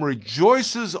bridegroom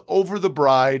rejoices over the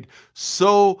bride,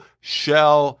 so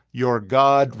shall your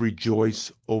God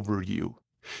rejoice over you.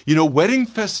 You know, wedding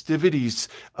festivities,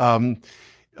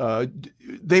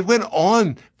 they went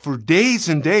on for days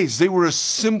and days. They were a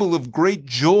symbol of great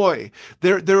joy.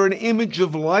 They're an image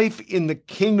of life in the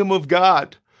kingdom of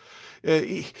God.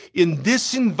 In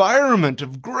this environment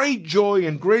of great joy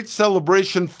and great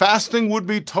celebration, fasting would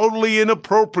be totally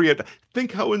inappropriate.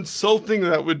 Think how insulting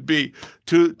that would be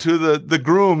to the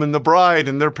groom and the bride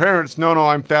and their parents. No,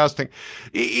 I'm fasting.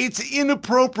 It's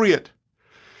inappropriate.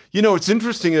 You know, it's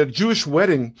interesting, at a Jewish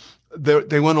wedding,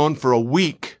 they went on for a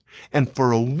week. And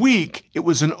for a week, it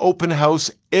was an open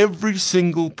house. Every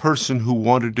single person who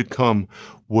wanted to come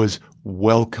was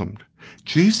welcomed.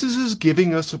 Jesus is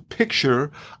giving us a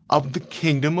picture of the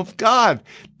kingdom of God.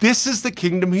 This is the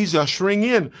kingdom he's ushering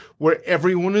in, where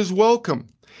everyone is welcome.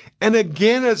 And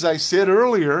again, as I said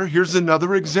earlier, here's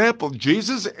another example.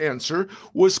 Jesus' answer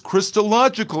was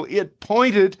Christological. It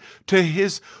pointed to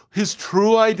his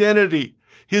true identity,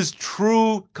 his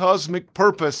true cosmic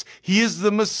purpose. He is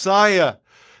the Messiah.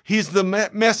 He's the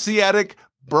messianic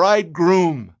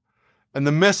bridegroom. And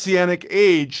the messianic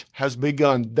age has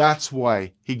begun. That's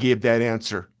why he gave that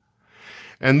answer.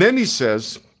 And then he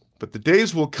says, but the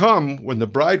days will come when the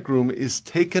bridegroom is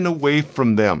taken away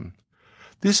from them.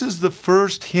 This is the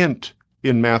first hint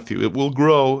in Matthew. It will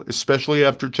grow, especially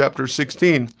after chapter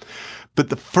 16. But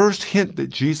the first hint that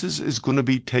Jesus is going to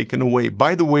be taken away.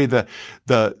 By the way, the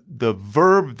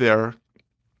verb there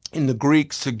in the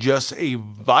Greek suggests a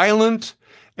violent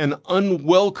and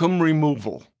unwelcome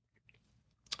removal.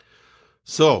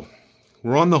 So,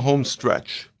 we're on the home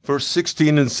stretch, verse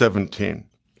 16 and 17.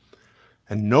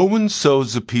 And no one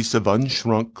sews a piece of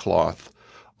unshrunk cloth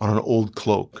on an old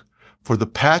cloak, for the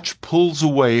patch pulls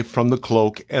away from the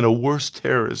cloak and a worse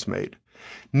tear is made.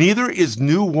 Neither is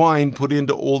new wine put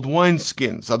into old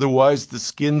wineskins, otherwise the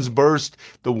skins burst,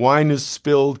 the wine is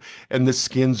spilled, and the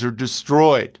skins are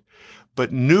destroyed.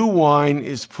 But new wine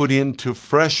is put into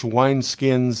fresh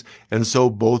wineskins, and so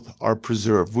both are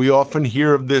preserved. We often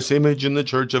hear of this image in the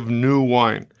church of new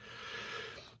wine.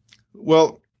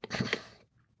 Well,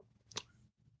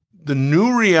 the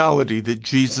new reality that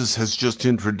Jesus has just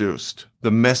introduced,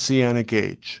 the messianic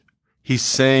age, he's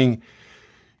saying,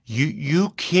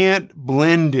 you can't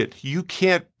blend it. You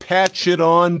can't patch it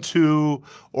onto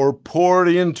or pour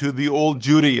it into the old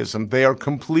Judaism. They are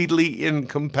completely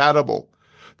incompatible.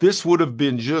 This would have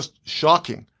been just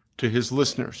shocking to his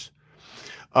listeners.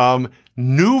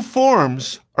 New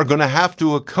forms are going to have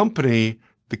to accompany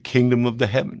the kingdom of the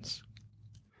heavens.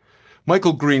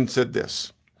 Michael Green said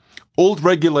this, old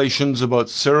regulations about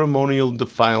ceremonial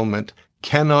defilement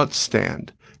cannot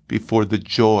stand before the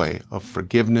joy of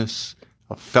forgiveness,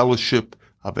 of fellowship,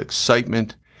 of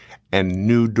excitement, and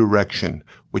new direction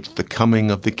which the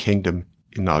coming of the kingdom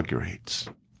inaugurates.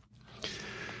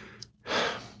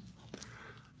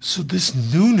 So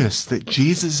this newness that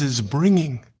Jesus is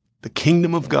bringing the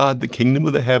kingdom of God, the kingdom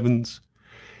of the heavens,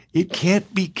 it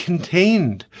can't be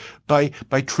contained by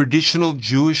traditional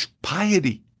Jewish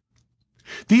piety.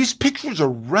 These pictures are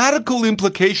radical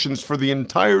implications for the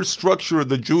entire structure of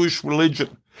the Jewish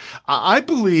religion. I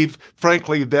believe,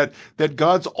 frankly, that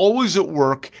God's always at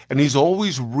work, and he's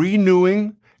always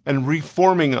renewing and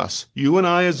reforming us, you and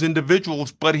I as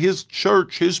individuals, but his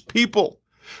church, his people.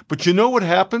 But you know what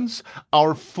happens?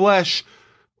 Our flesh,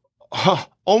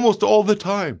 almost all the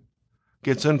time,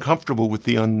 gets uncomfortable with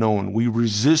the unknown. We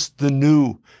resist the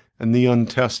new and the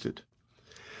untested.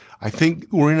 I think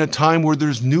we're in a time where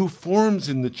there's new forms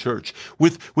in the church.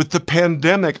 With the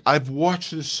pandemic, I've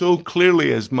watched this so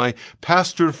clearly as my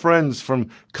pastor friends from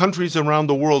countries around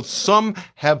the world, some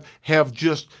have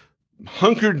just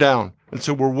hunkered down and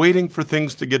so we're waiting for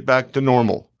things to get back to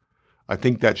normal. I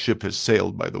think that ship has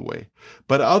sailed, by the way.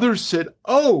 But others said,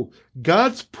 oh,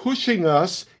 God's pushing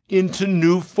us into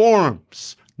new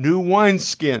forms, new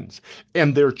wineskins.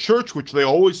 And their church, which they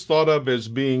always thought of as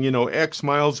being, X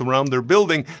miles around their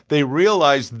building, they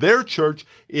realized their church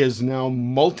is now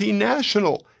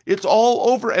multinational. It's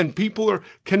all over, and people are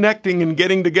connecting and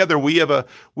getting together. We have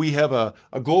a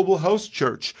global house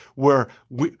church where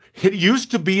it used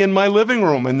to be in my living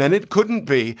room, and then it couldn't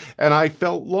be, and I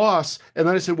felt lost. And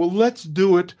then I said, well, let's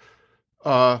do it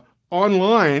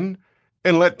online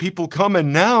and let people come.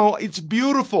 And now it's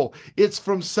beautiful. It's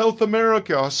from South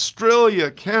America,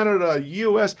 Australia, Canada,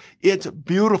 US. It's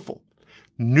beautiful.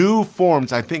 New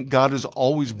forms. I think God is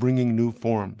always bringing new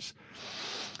forms.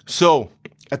 So,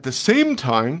 at the same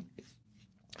time,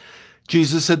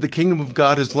 Jesus said the kingdom of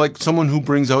God is like someone who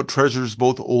brings out treasures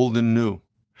both old and new.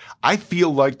 I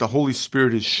feel like the Holy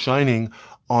Spirit is shining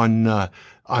on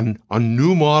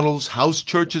new models, house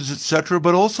churches, etc.,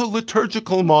 but also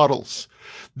liturgical models.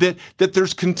 That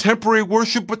there's contemporary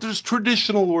worship, but there's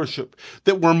traditional worship.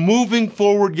 That we're moving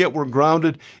forward, yet we're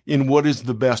grounded in what is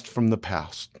the best from the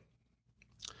past.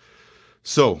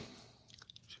 So,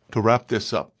 to wrap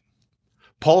this up,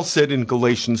 Paul said in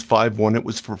Galatians 5:1, it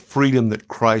was for freedom that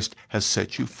Christ has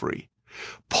set you free.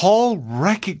 Paul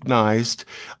recognized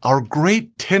our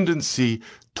great tendency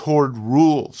toward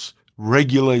rules,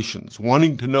 regulations,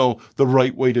 wanting to know the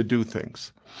right way to do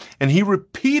things. And he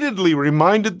repeatedly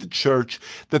reminded the church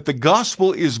that the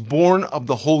gospel is born of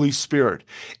the Holy Spirit.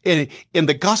 And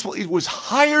the gospel, it was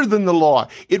higher than the law.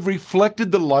 It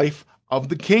reflected the life of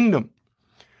the kingdom.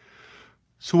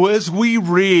 So as we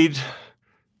read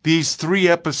these 3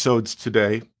 episodes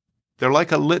today, they're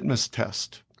like a litmus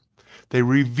test. They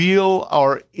reveal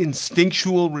our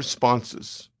instinctual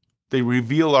responses. They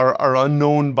reveal our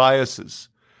unknown biases.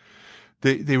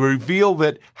 They reveal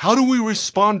that how do we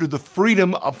respond to the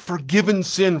freedom of forgiven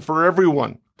sin for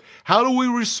everyone? How do we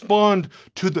respond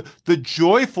to the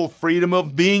joyful freedom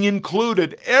of being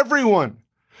included, everyone,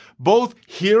 both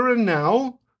here and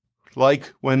now,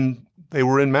 like when they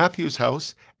were in Matthew's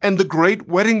house, and the great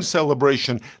wedding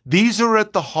celebration? These are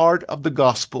at the heart of the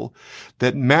gospel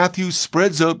that Matthew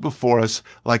spreads out before us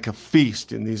like a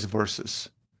feast in these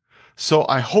verses. So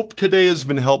I hope today has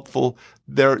been helpful.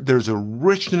 There's a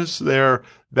richness there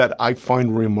that I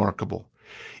find remarkable.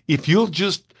 If you'll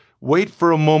just wait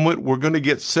for a moment, we're going to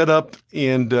get set up,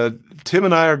 and Tim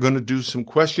and I are going to do some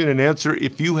question and answer.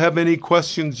 If you have any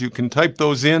questions, you can type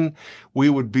those in. We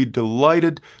would be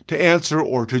delighted to answer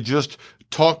or to just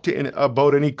talk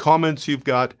about any comments you've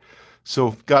got.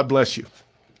 So God bless you.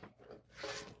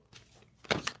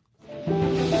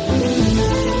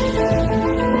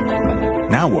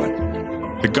 Now what?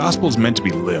 The gospel is meant to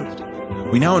be lived.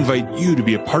 We now invite you to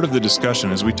be a part of the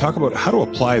discussion as we talk about how to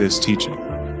apply this teaching.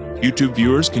 YouTube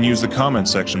viewers can use the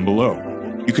comments section below.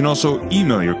 You can also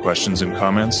email your questions and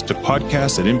comments to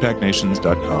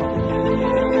podcast@impactnations.com.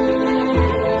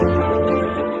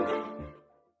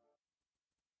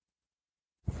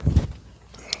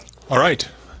 All right.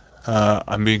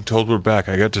 I'm being told we're back.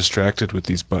 I got distracted with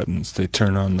these buttons. They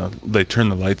turn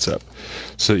the lights up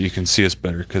so that you can see us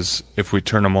better, because if we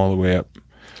turn them all the way up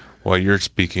while you're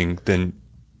speaking, then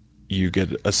you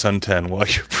get a suntan while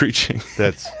you're preaching.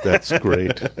 That's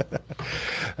great.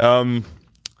 I'm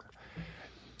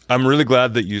really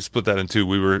glad that you split that in two.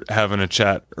 We were having a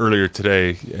chat earlier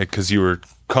today because you were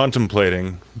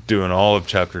contemplating doing all of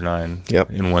chapter 9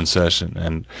 in one session,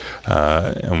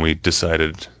 and we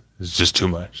decided it's just too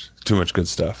much good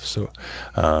stuff. So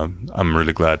I'm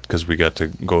really glad because we got to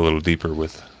go a little deeper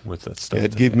with that stuff.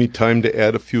 It gave me time to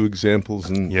add a few examples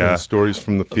and stories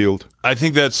from the field. I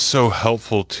think that's so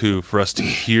helpful too, for us to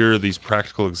hear these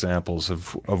practical examples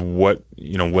of what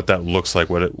that looks like,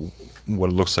 what it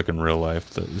looks like in real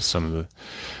life. Some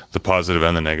of the positive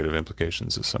and the negative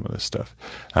implications of some of this stuff.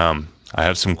 I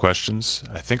have some questions.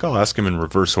 I think I'll ask him in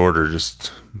reverse order,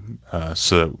 just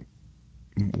so that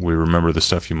we remember the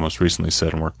stuff you most recently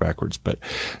said and work backwards. But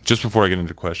just before I get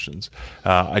into questions,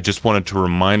 I just wanted to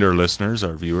remind our listeners,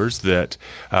 our viewers, that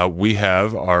we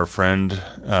have our friend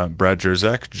Brad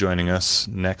Jersak joining us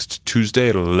next Tuesday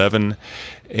at 11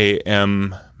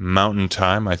 a.m. Mountain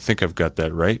Time. I think I've got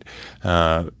that right.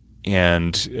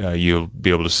 And you'll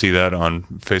be able to see that on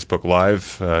Facebook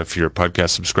Live. If you're a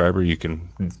podcast subscriber, you can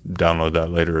download that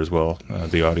later as well,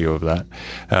 the audio of that.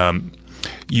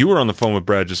 You were on the phone with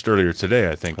Brad just earlier today,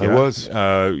 I think. I was.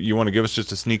 You want to give us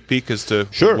just a sneak peek as to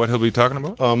Sure. what he'll be talking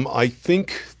about? I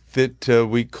think that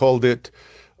we called it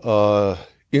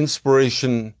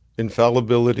Inspiration,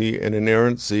 Infallibility, and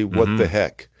Inerrancy, What the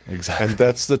Heck? Exactly. And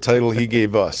that's the title he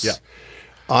gave us. Yeah.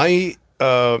 I,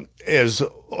 as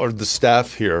are the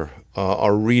staff here,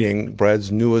 are reading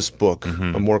Brad's newest book,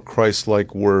 A More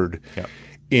Christ-Like Word. Yeah.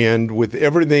 And with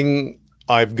everything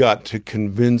I've got to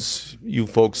convince you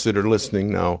folks that are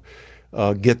listening now,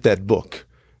 get that book.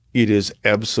 It is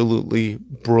absolutely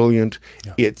brilliant.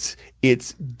 Yeah.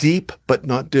 It's deep but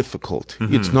not difficult.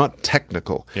 It's not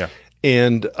technical. Yeah.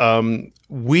 And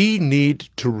we need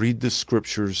to read the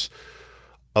scriptures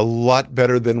a lot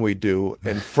better than we do,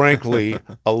 and frankly,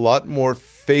 a lot more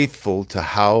faithful to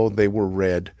how they were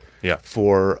read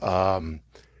for,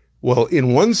 well,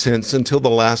 in one sense, until the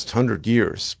last 100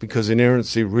 years, because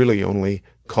inerrancy really only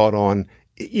caught on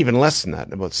even less than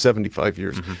that, about 75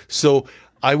 years. So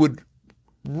I would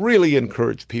really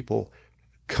encourage people,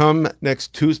 come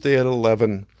next Tuesday at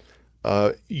 11.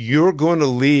 You're going to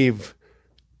leave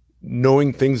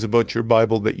knowing things about your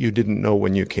Bible that you didn't know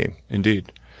when you came.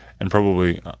 Indeed. And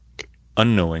probably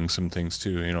unknowing some things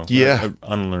too,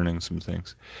 unlearning some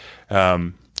things.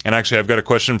 And actually, I've got a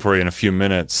question for you in a few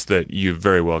minutes that you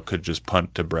very well could just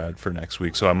punt to Brad for next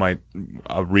week. So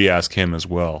I'll re-ask him as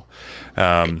well.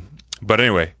 But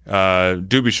anyway,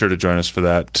 do be sure to join us for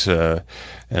that.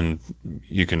 And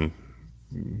you can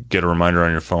get a reminder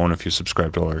on your phone if you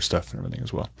subscribe to all our stuff and everything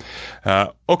as well.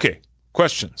 Okay,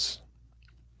 questions.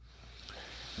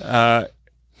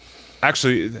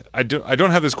 Actually, I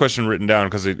don't have this question written down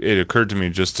because it occurred to me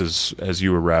just as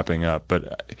you were wrapping up.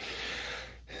 But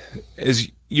as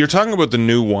you're talking about the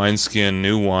new wineskin,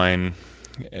 new wine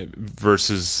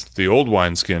versus the old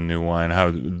wineskin, new wine,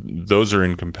 how those are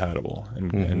incompatible,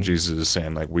 and Jesus is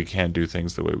saying like we can't do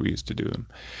things the way we used to do them.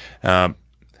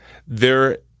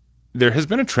 There has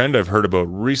been a trend I've heard about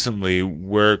recently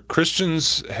where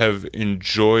Christians have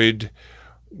enjoyed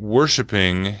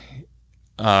worshiping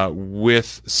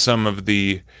with some of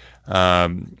the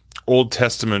Old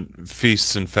Testament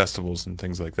feasts and festivals and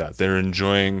things like that. They're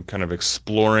enjoying kind of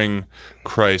exploring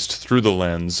Christ through the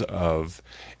lens of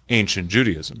ancient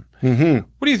Judaism.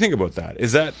 What do you think about that?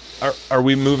 Is that are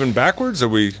we moving backwards? Are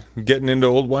we getting into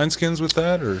old wineskins with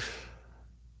that, or?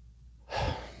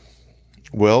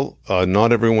 Well,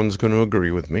 not everyone's going to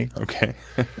agree with me. Okay.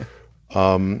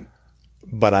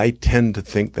 But I tend to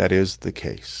think that is the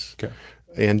case. Okay.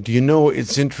 And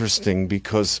it's interesting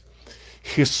because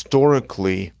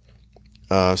historically,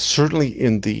 certainly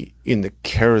in the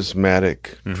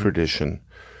charismatic tradition,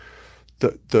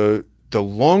 the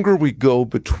longer we go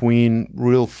between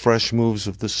real fresh moves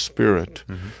of the Spirit,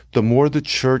 the more the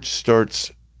church starts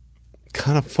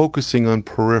kind of focusing on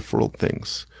peripheral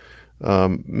things,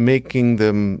 making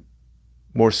them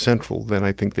more central than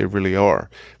I think they really are.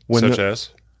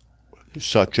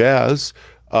 Such as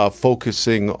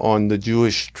focusing on the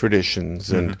Jewish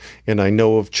traditions. And I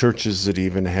know of churches that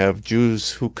even have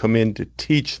Jews who come in to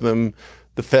teach them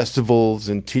the festivals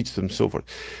and teach them so forth.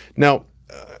 Now,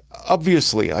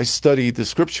 obviously, I study the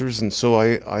scriptures, and so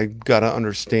I got to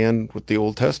understand what the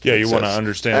Old Testament says. You want to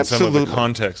understand some of the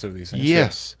context of these things.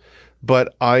 Yes,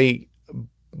 but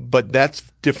that's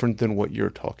different than what you're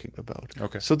talking about.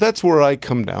 Okay. So that's where I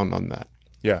come down on that.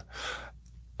 Yeah.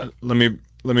 Let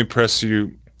me press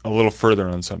you a little further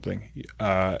on something.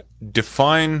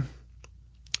 Define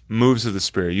moves of the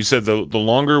Spirit. You said the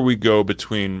longer we go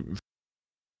between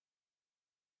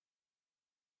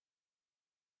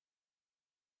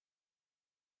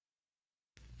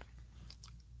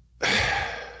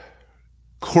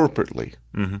corporately,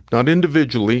 not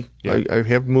individually. Yeah. I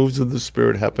have moves of the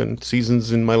Spirit happen,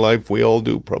 seasons in my life, we all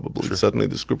do probably. Sure. Suddenly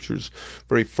the scripture's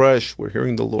very fresh, we're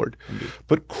hearing the Lord. Indeed.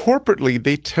 But corporately,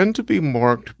 they tend to be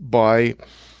marked by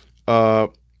a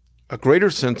greater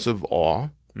sense of awe,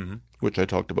 which I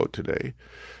talked about today.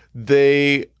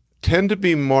 They tend to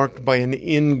be marked by an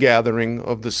ingathering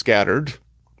of the scattered,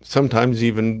 sometimes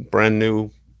even brand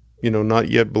new, not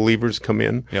yet believers come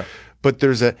in. Yeah. but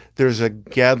there's a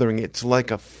gathering. It's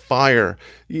like a fire.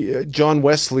 John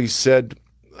Wesley said,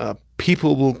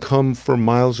 people will come for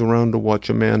miles around to watch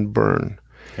a man burn.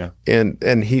 Yeah.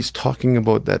 And he's talking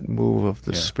about that move of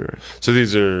the Spirit. So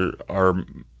these are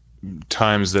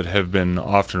times that have been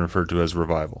often referred to as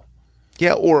revival.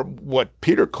 Yeah, or what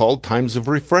Peter called times of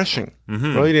refreshing,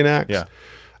 right, in Acts. Yeah.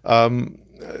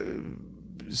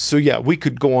 So yeah, we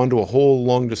could go on to a whole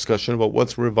long discussion about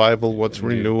what's revival, what's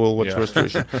renewal, what's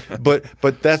restoration. But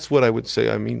that's what I would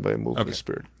say I mean by a move of the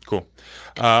Spirit. Cool.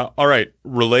 All right.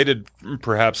 Related,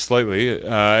 perhaps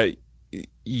slightly,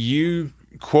 you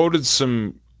quoted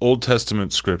some Old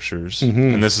Testament scriptures,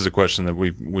 and this is a question that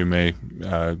we may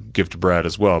give to Brad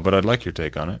as well, but I'd like your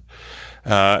take on it.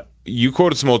 You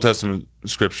quoted some Old Testament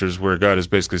scriptures where God is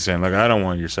basically saying, like, I don't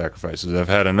want your sacrifices. I've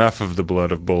had enough of the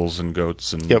blood of bulls and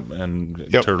goats and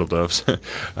turtle doves,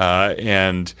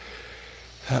 and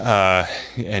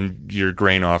your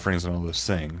grain offerings and all those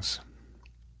things.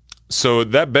 So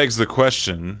that begs the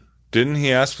question, didn't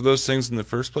he ask for those things in the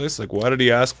first place? Like, why did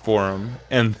he ask for them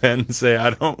and then say,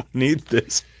 I don't need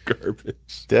this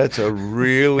garbage? That's a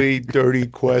really dirty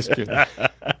question.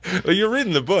 Well, you're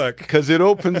reading the book. Because it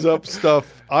opens up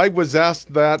stuff. I was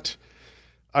asked that.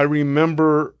 I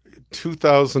remember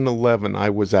 2011, I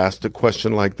was asked a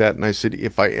question like that, and I said,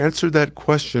 if I answer that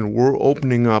question, we're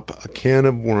opening up a can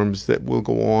of worms that will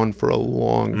go on for a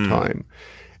long time.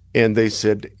 And they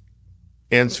said,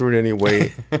 answer it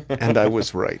anyway, and I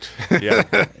was right.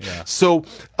 Yeah. So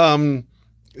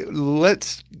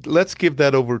let's give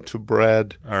that over to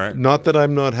Brad. All right. Not that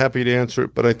I'm not happy to answer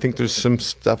it, but I think there's some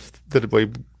stuff that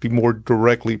might be more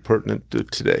directly pertinent to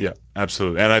today. Yeah,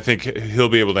 absolutely. And I think he'll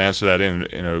be able to answer that in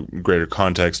a greater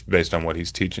context based on what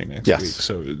he's teaching next week.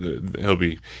 So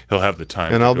he'll have the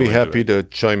time. And I'll be happy to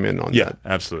chime in on that. Yeah,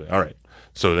 absolutely. All right.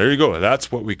 So there you go.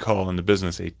 That's what we call in the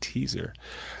business a teaser.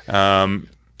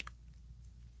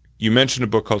 You mentioned a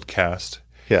book called Cast.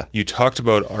 Yeah. You talked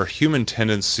about our human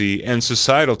tendency and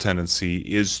societal tendency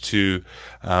is to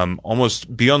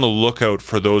almost be on the lookout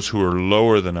for those who are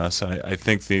lower than us. I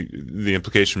think the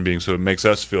implication being so it makes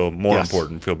us feel more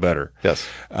important, feel better. Yes.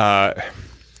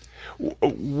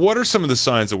 What are some of the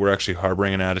signs that we're actually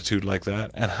harboring an attitude like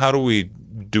that, and how do we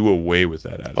do away with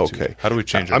that attitude? Okay. How do we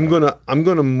change it? I'm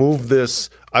gonna move this.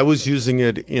 I was using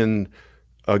it in,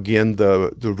 again,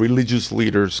 the religious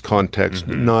leaders context,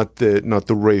 not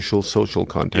the racial social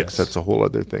context. That's a whole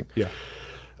other thing. Yeah.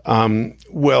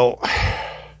 Well,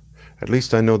 at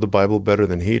least I know the Bible better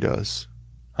than he does.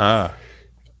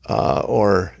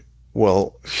 Or,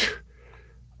 well,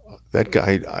 that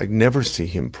guy, I never see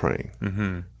him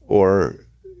praying. Or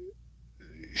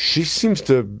she seems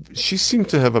to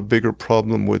have a bigger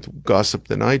problem with gossip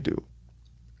than I do.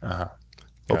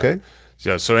 Okay.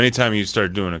 Yeah, so anytime you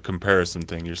start doing a comparison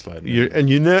thing, you're sliding. And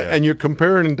you're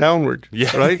comparing downward,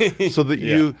 right? So that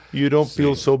you don't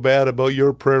feel so bad about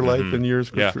your prayer life and your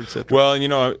scripture, etc. Well,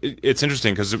 it's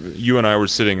interesting because you and I were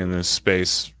sitting in this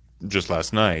space just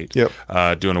last night, doing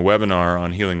a webinar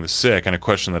on healing the sick, and a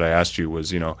question that I asked you was,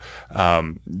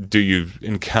 do you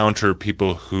encounter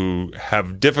people who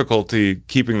have difficulty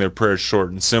keeping their prayers short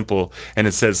and simple, and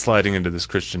instead sliding into this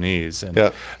Christianese?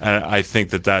 And I think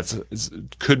that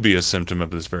could be a symptom of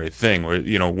this very thing, where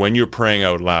when you're praying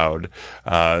out loud,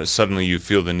 suddenly you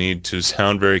feel the need to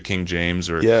sound very King James,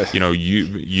 or you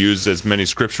use as many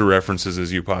scripture references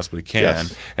as you possibly can,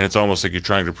 and it's almost like you're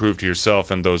trying to prove to yourself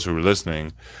and those who are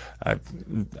listening,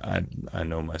 I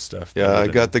know my stuff. Yeah, I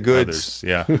got the goods. Others.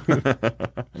 Yeah,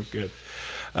 good.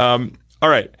 All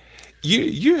right,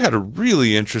 you had a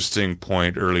really interesting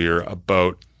point earlier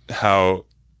about how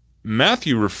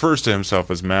Matthew refers to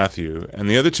himself as Matthew, and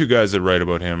the other two guys that write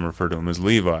about him refer to him as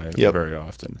Levi very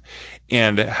often,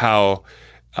 and how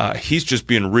he's just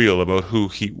being real about who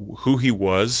he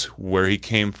was, where he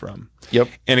came from. Yep.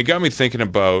 And it got me thinking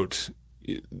about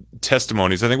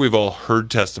testimonies. I think we've all heard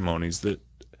testimonies that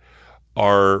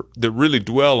really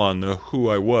dwell on the who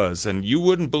I was, and you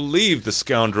wouldn't believe the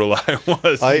scoundrel I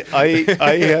was. I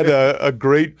had a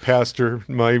great pastor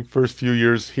my first few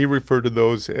years. He referred to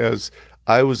those as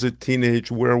I was a teenage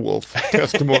werewolf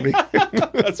testimony.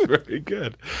 That's very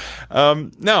good.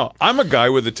 Now, I'm a guy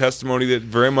with a testimony that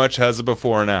very much has a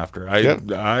before and after.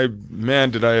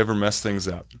 Man, did I ever mess things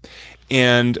up.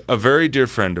 And a very dear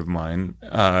friend of mine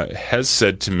has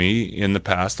said to me in the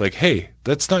past, like, hey,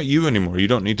 that's not you anymore. You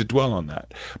don't need to dwell on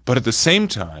that. But at the same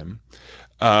time,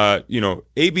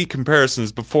 A/B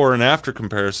comparisons, before and after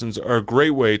comparisons, are a great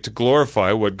way to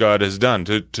glorify what God has done,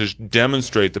 to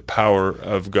demonstrate the power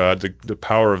of God, the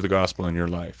power of the gospel in your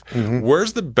life.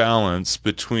 Where's the balance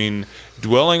between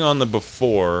dwelling on the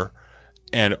before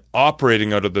and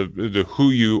operating out of the who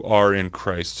you are in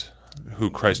Christ, who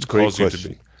Christ calls you to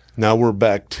be. Now we're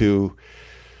back to,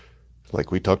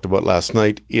 like we talked about last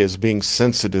night, is being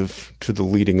sensitive to the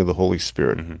leading of the Holy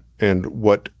Spirit. And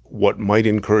what might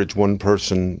encourage one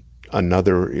person,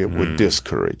 another it would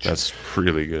discourage. That's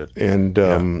really good. And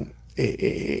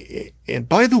and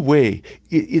by the way,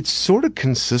 it's sort of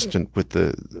consistent with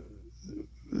the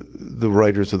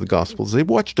writers of the Gospels. They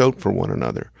watched out for one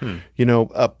another. You know,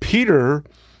 Peter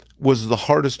was the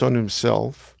hardest on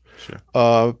himself.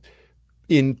 Sure.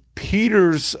 In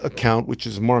Peter's account, which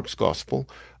is Mark's Gospel,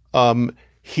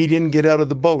 he didn't get out of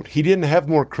the boat. He didn't have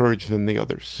more courage than the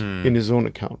others in his own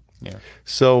account. Yeah.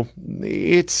 So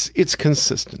it's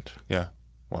consistent. Yeah.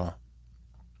 Wow.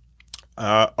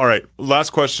 All right.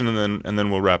 Last question, and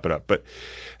then we'll wrap it up. But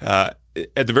at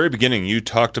the very beginning, you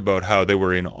talked about how they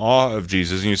were in awe of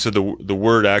Jesus, and you said the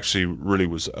word actually really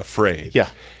was afraid. Yeah.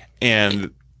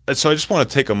 And so I just want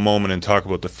to take a moment and talk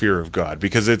about the fear of God,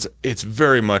 because it's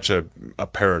very much a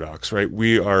paradox, right?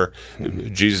 We are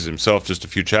Jesus himself just a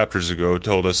few chapters ago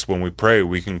told us when we pray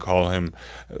we can call him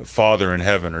Father in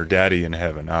heaven or Daddy in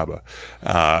heaven, Abba.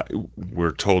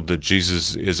 We're told that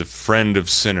Jesus is a friend of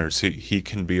sinners. He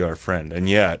can be our friend, and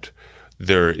yet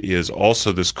there is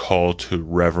also this call to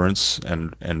reverence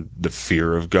and the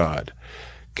fear of God.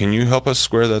 Can you help us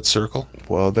square that circle?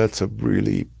 Well, that's a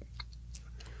really...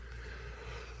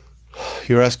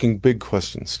 You're asking big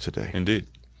questions today. Indeed.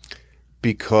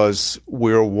 Because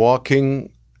we're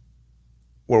walking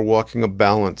a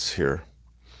balance here.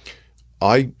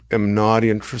 I am not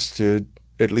interested,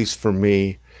 at least for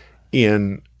me,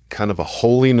 in kind of a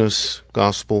holiness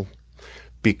gospel,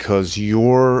 because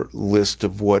your list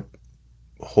of what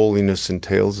holiness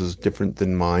entails is different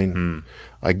than mine.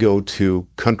 I go to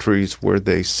countries where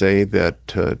they say that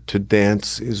to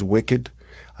dance is wicked.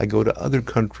 I go to other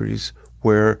countries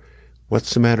where,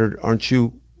 what's the matter? Aren't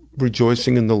you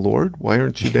rejoicing in the Lord? Why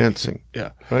aren't you dancing?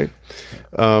 Yeah. Right?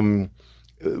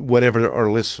 Whatever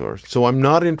our lists are. So I'm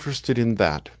not interested in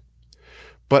that.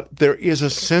 But there is a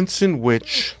sense in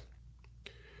which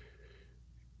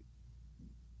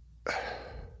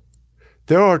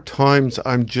there are times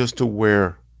I'm just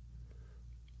aware,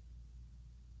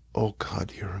 oh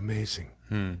God, you're amazing.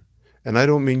 And I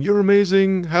don't mean you're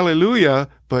amazing, hallelujah,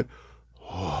 but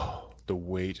The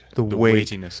weight, the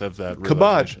weightiness of that kabod,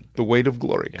 realization. the weight of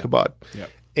glory, Yeah. kabod. Yeah.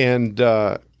 And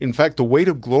in fact, The Weight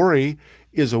of Glory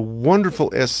is a wonderful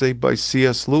essay by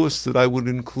C.S. Lewis that I would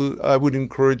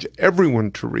encourage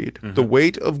everyone to read. The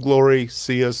Weight of Glory,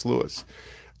 C.S. Lewis.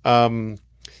 And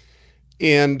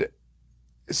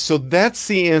so that's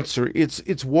the answer.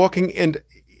 It's walking, and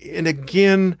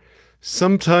again,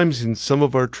 sometimes in some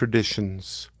of our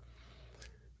traditions,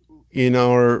 in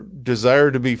our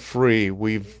desire to be free,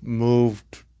 we've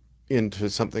moved into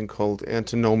something called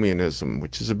antinomianism,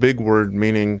 which is a big word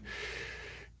meaning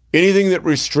anything that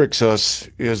restricts us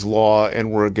is law and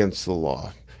we're against the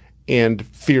law. And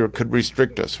fear could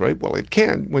restrict us, right? Well, it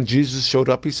can. When Jesus showed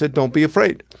up, he said, don't be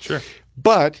afraid. Sure.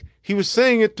 But he was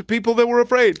saying it to people that were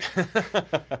afraid,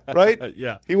 right?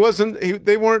 Yeah. They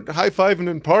weren't high-fiving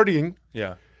and partying.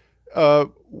 Yeah.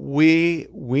 We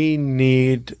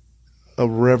need a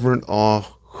reverent awe.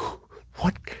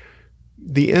 What?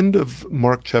 The end of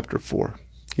Mark chapter 4,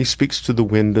 he speaks to the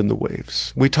wind and the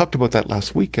waves. We talked about that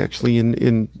last week, actually,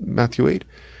 in Matthew 8.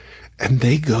 And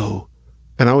they go,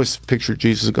 and I always picture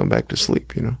Jesus going back to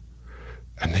sleep, you know.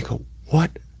 And they go,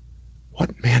 what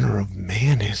manner of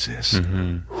man is this?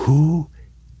 Who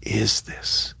is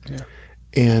this? Yeah.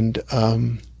 And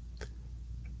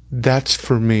that's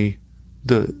for me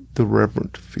the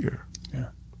reverent fear. Yeah.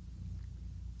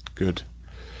 Good.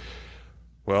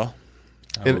 Well,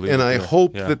 And I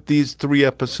hope that these 3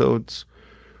 episodes,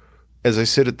 as I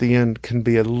said at the end, can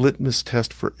be a litmus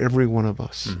test for every one of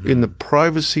us in the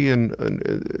privacy and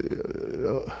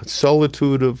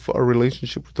solitude of our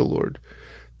relationship with the Lord,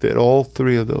 that all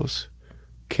 3 of those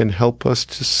can help us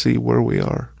to see where we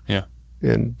are. Yeah.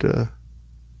 And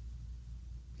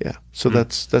so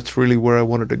that's really where I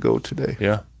wanted to go today.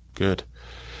 Yeah. Good.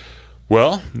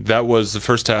 Well, that was the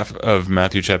first half of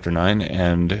Matthew chapter 9,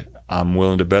 and I'm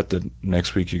willing to bet that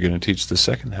next week you're going to teach the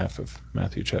second half of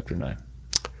Matthew chapter 9.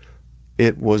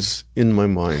 It was in my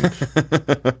mind.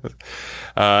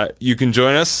 You can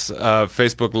join us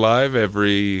Facebook Live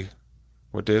every,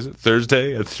 what day is it?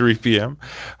 Thursday at 3 p.m.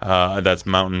 That's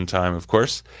Mountain Time, of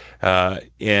course.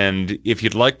 And if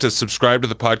you'd like to subscribe to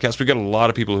the podcast, we've got a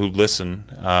lot of people who listen,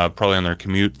 probably on their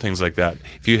commute, things like that.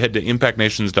 If you head to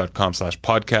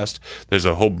impactnations.com/podcast, there's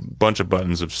a whole bunch of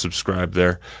buttons of subscribe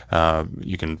there.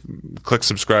 You can click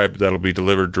subscribe. That'll be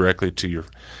delivered directly to your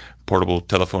portable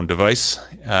telephone device.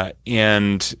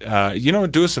 And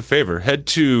do us a favor. Head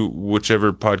to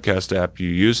whichever podcast app you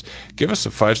use. Give us a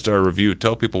 5-star review.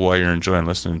 Tell people why you're enjoying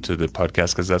listening to the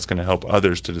podcast, because that's going to help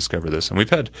others to discover this. And we've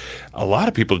had a lot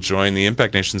of people join the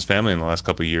Impact Nations family in the last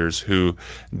couple of years who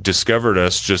discovered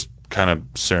us just kind of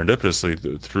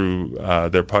serendipitously through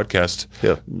their podcast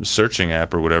searching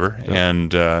app or whatever.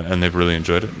 And they've really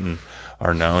enjoyed it and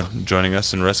are now joining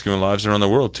us and rescuing lives around the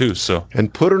world too. So,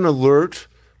 and put an alert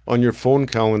on your phone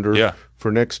calendar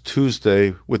for next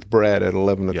Tuesday with Brad at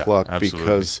 11 o'clock,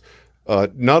 because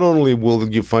not only will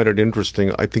you find it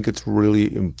interesting, I think it's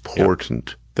really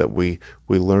important that we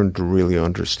learn to really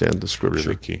understand the Scripture.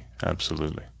 Really key.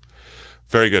 Absolutely.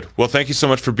 Very good. Well, thank you so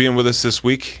much for being with us this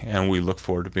week, and we look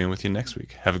forward to being with you next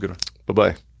week. Have a good one.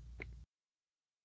 Bye-bye.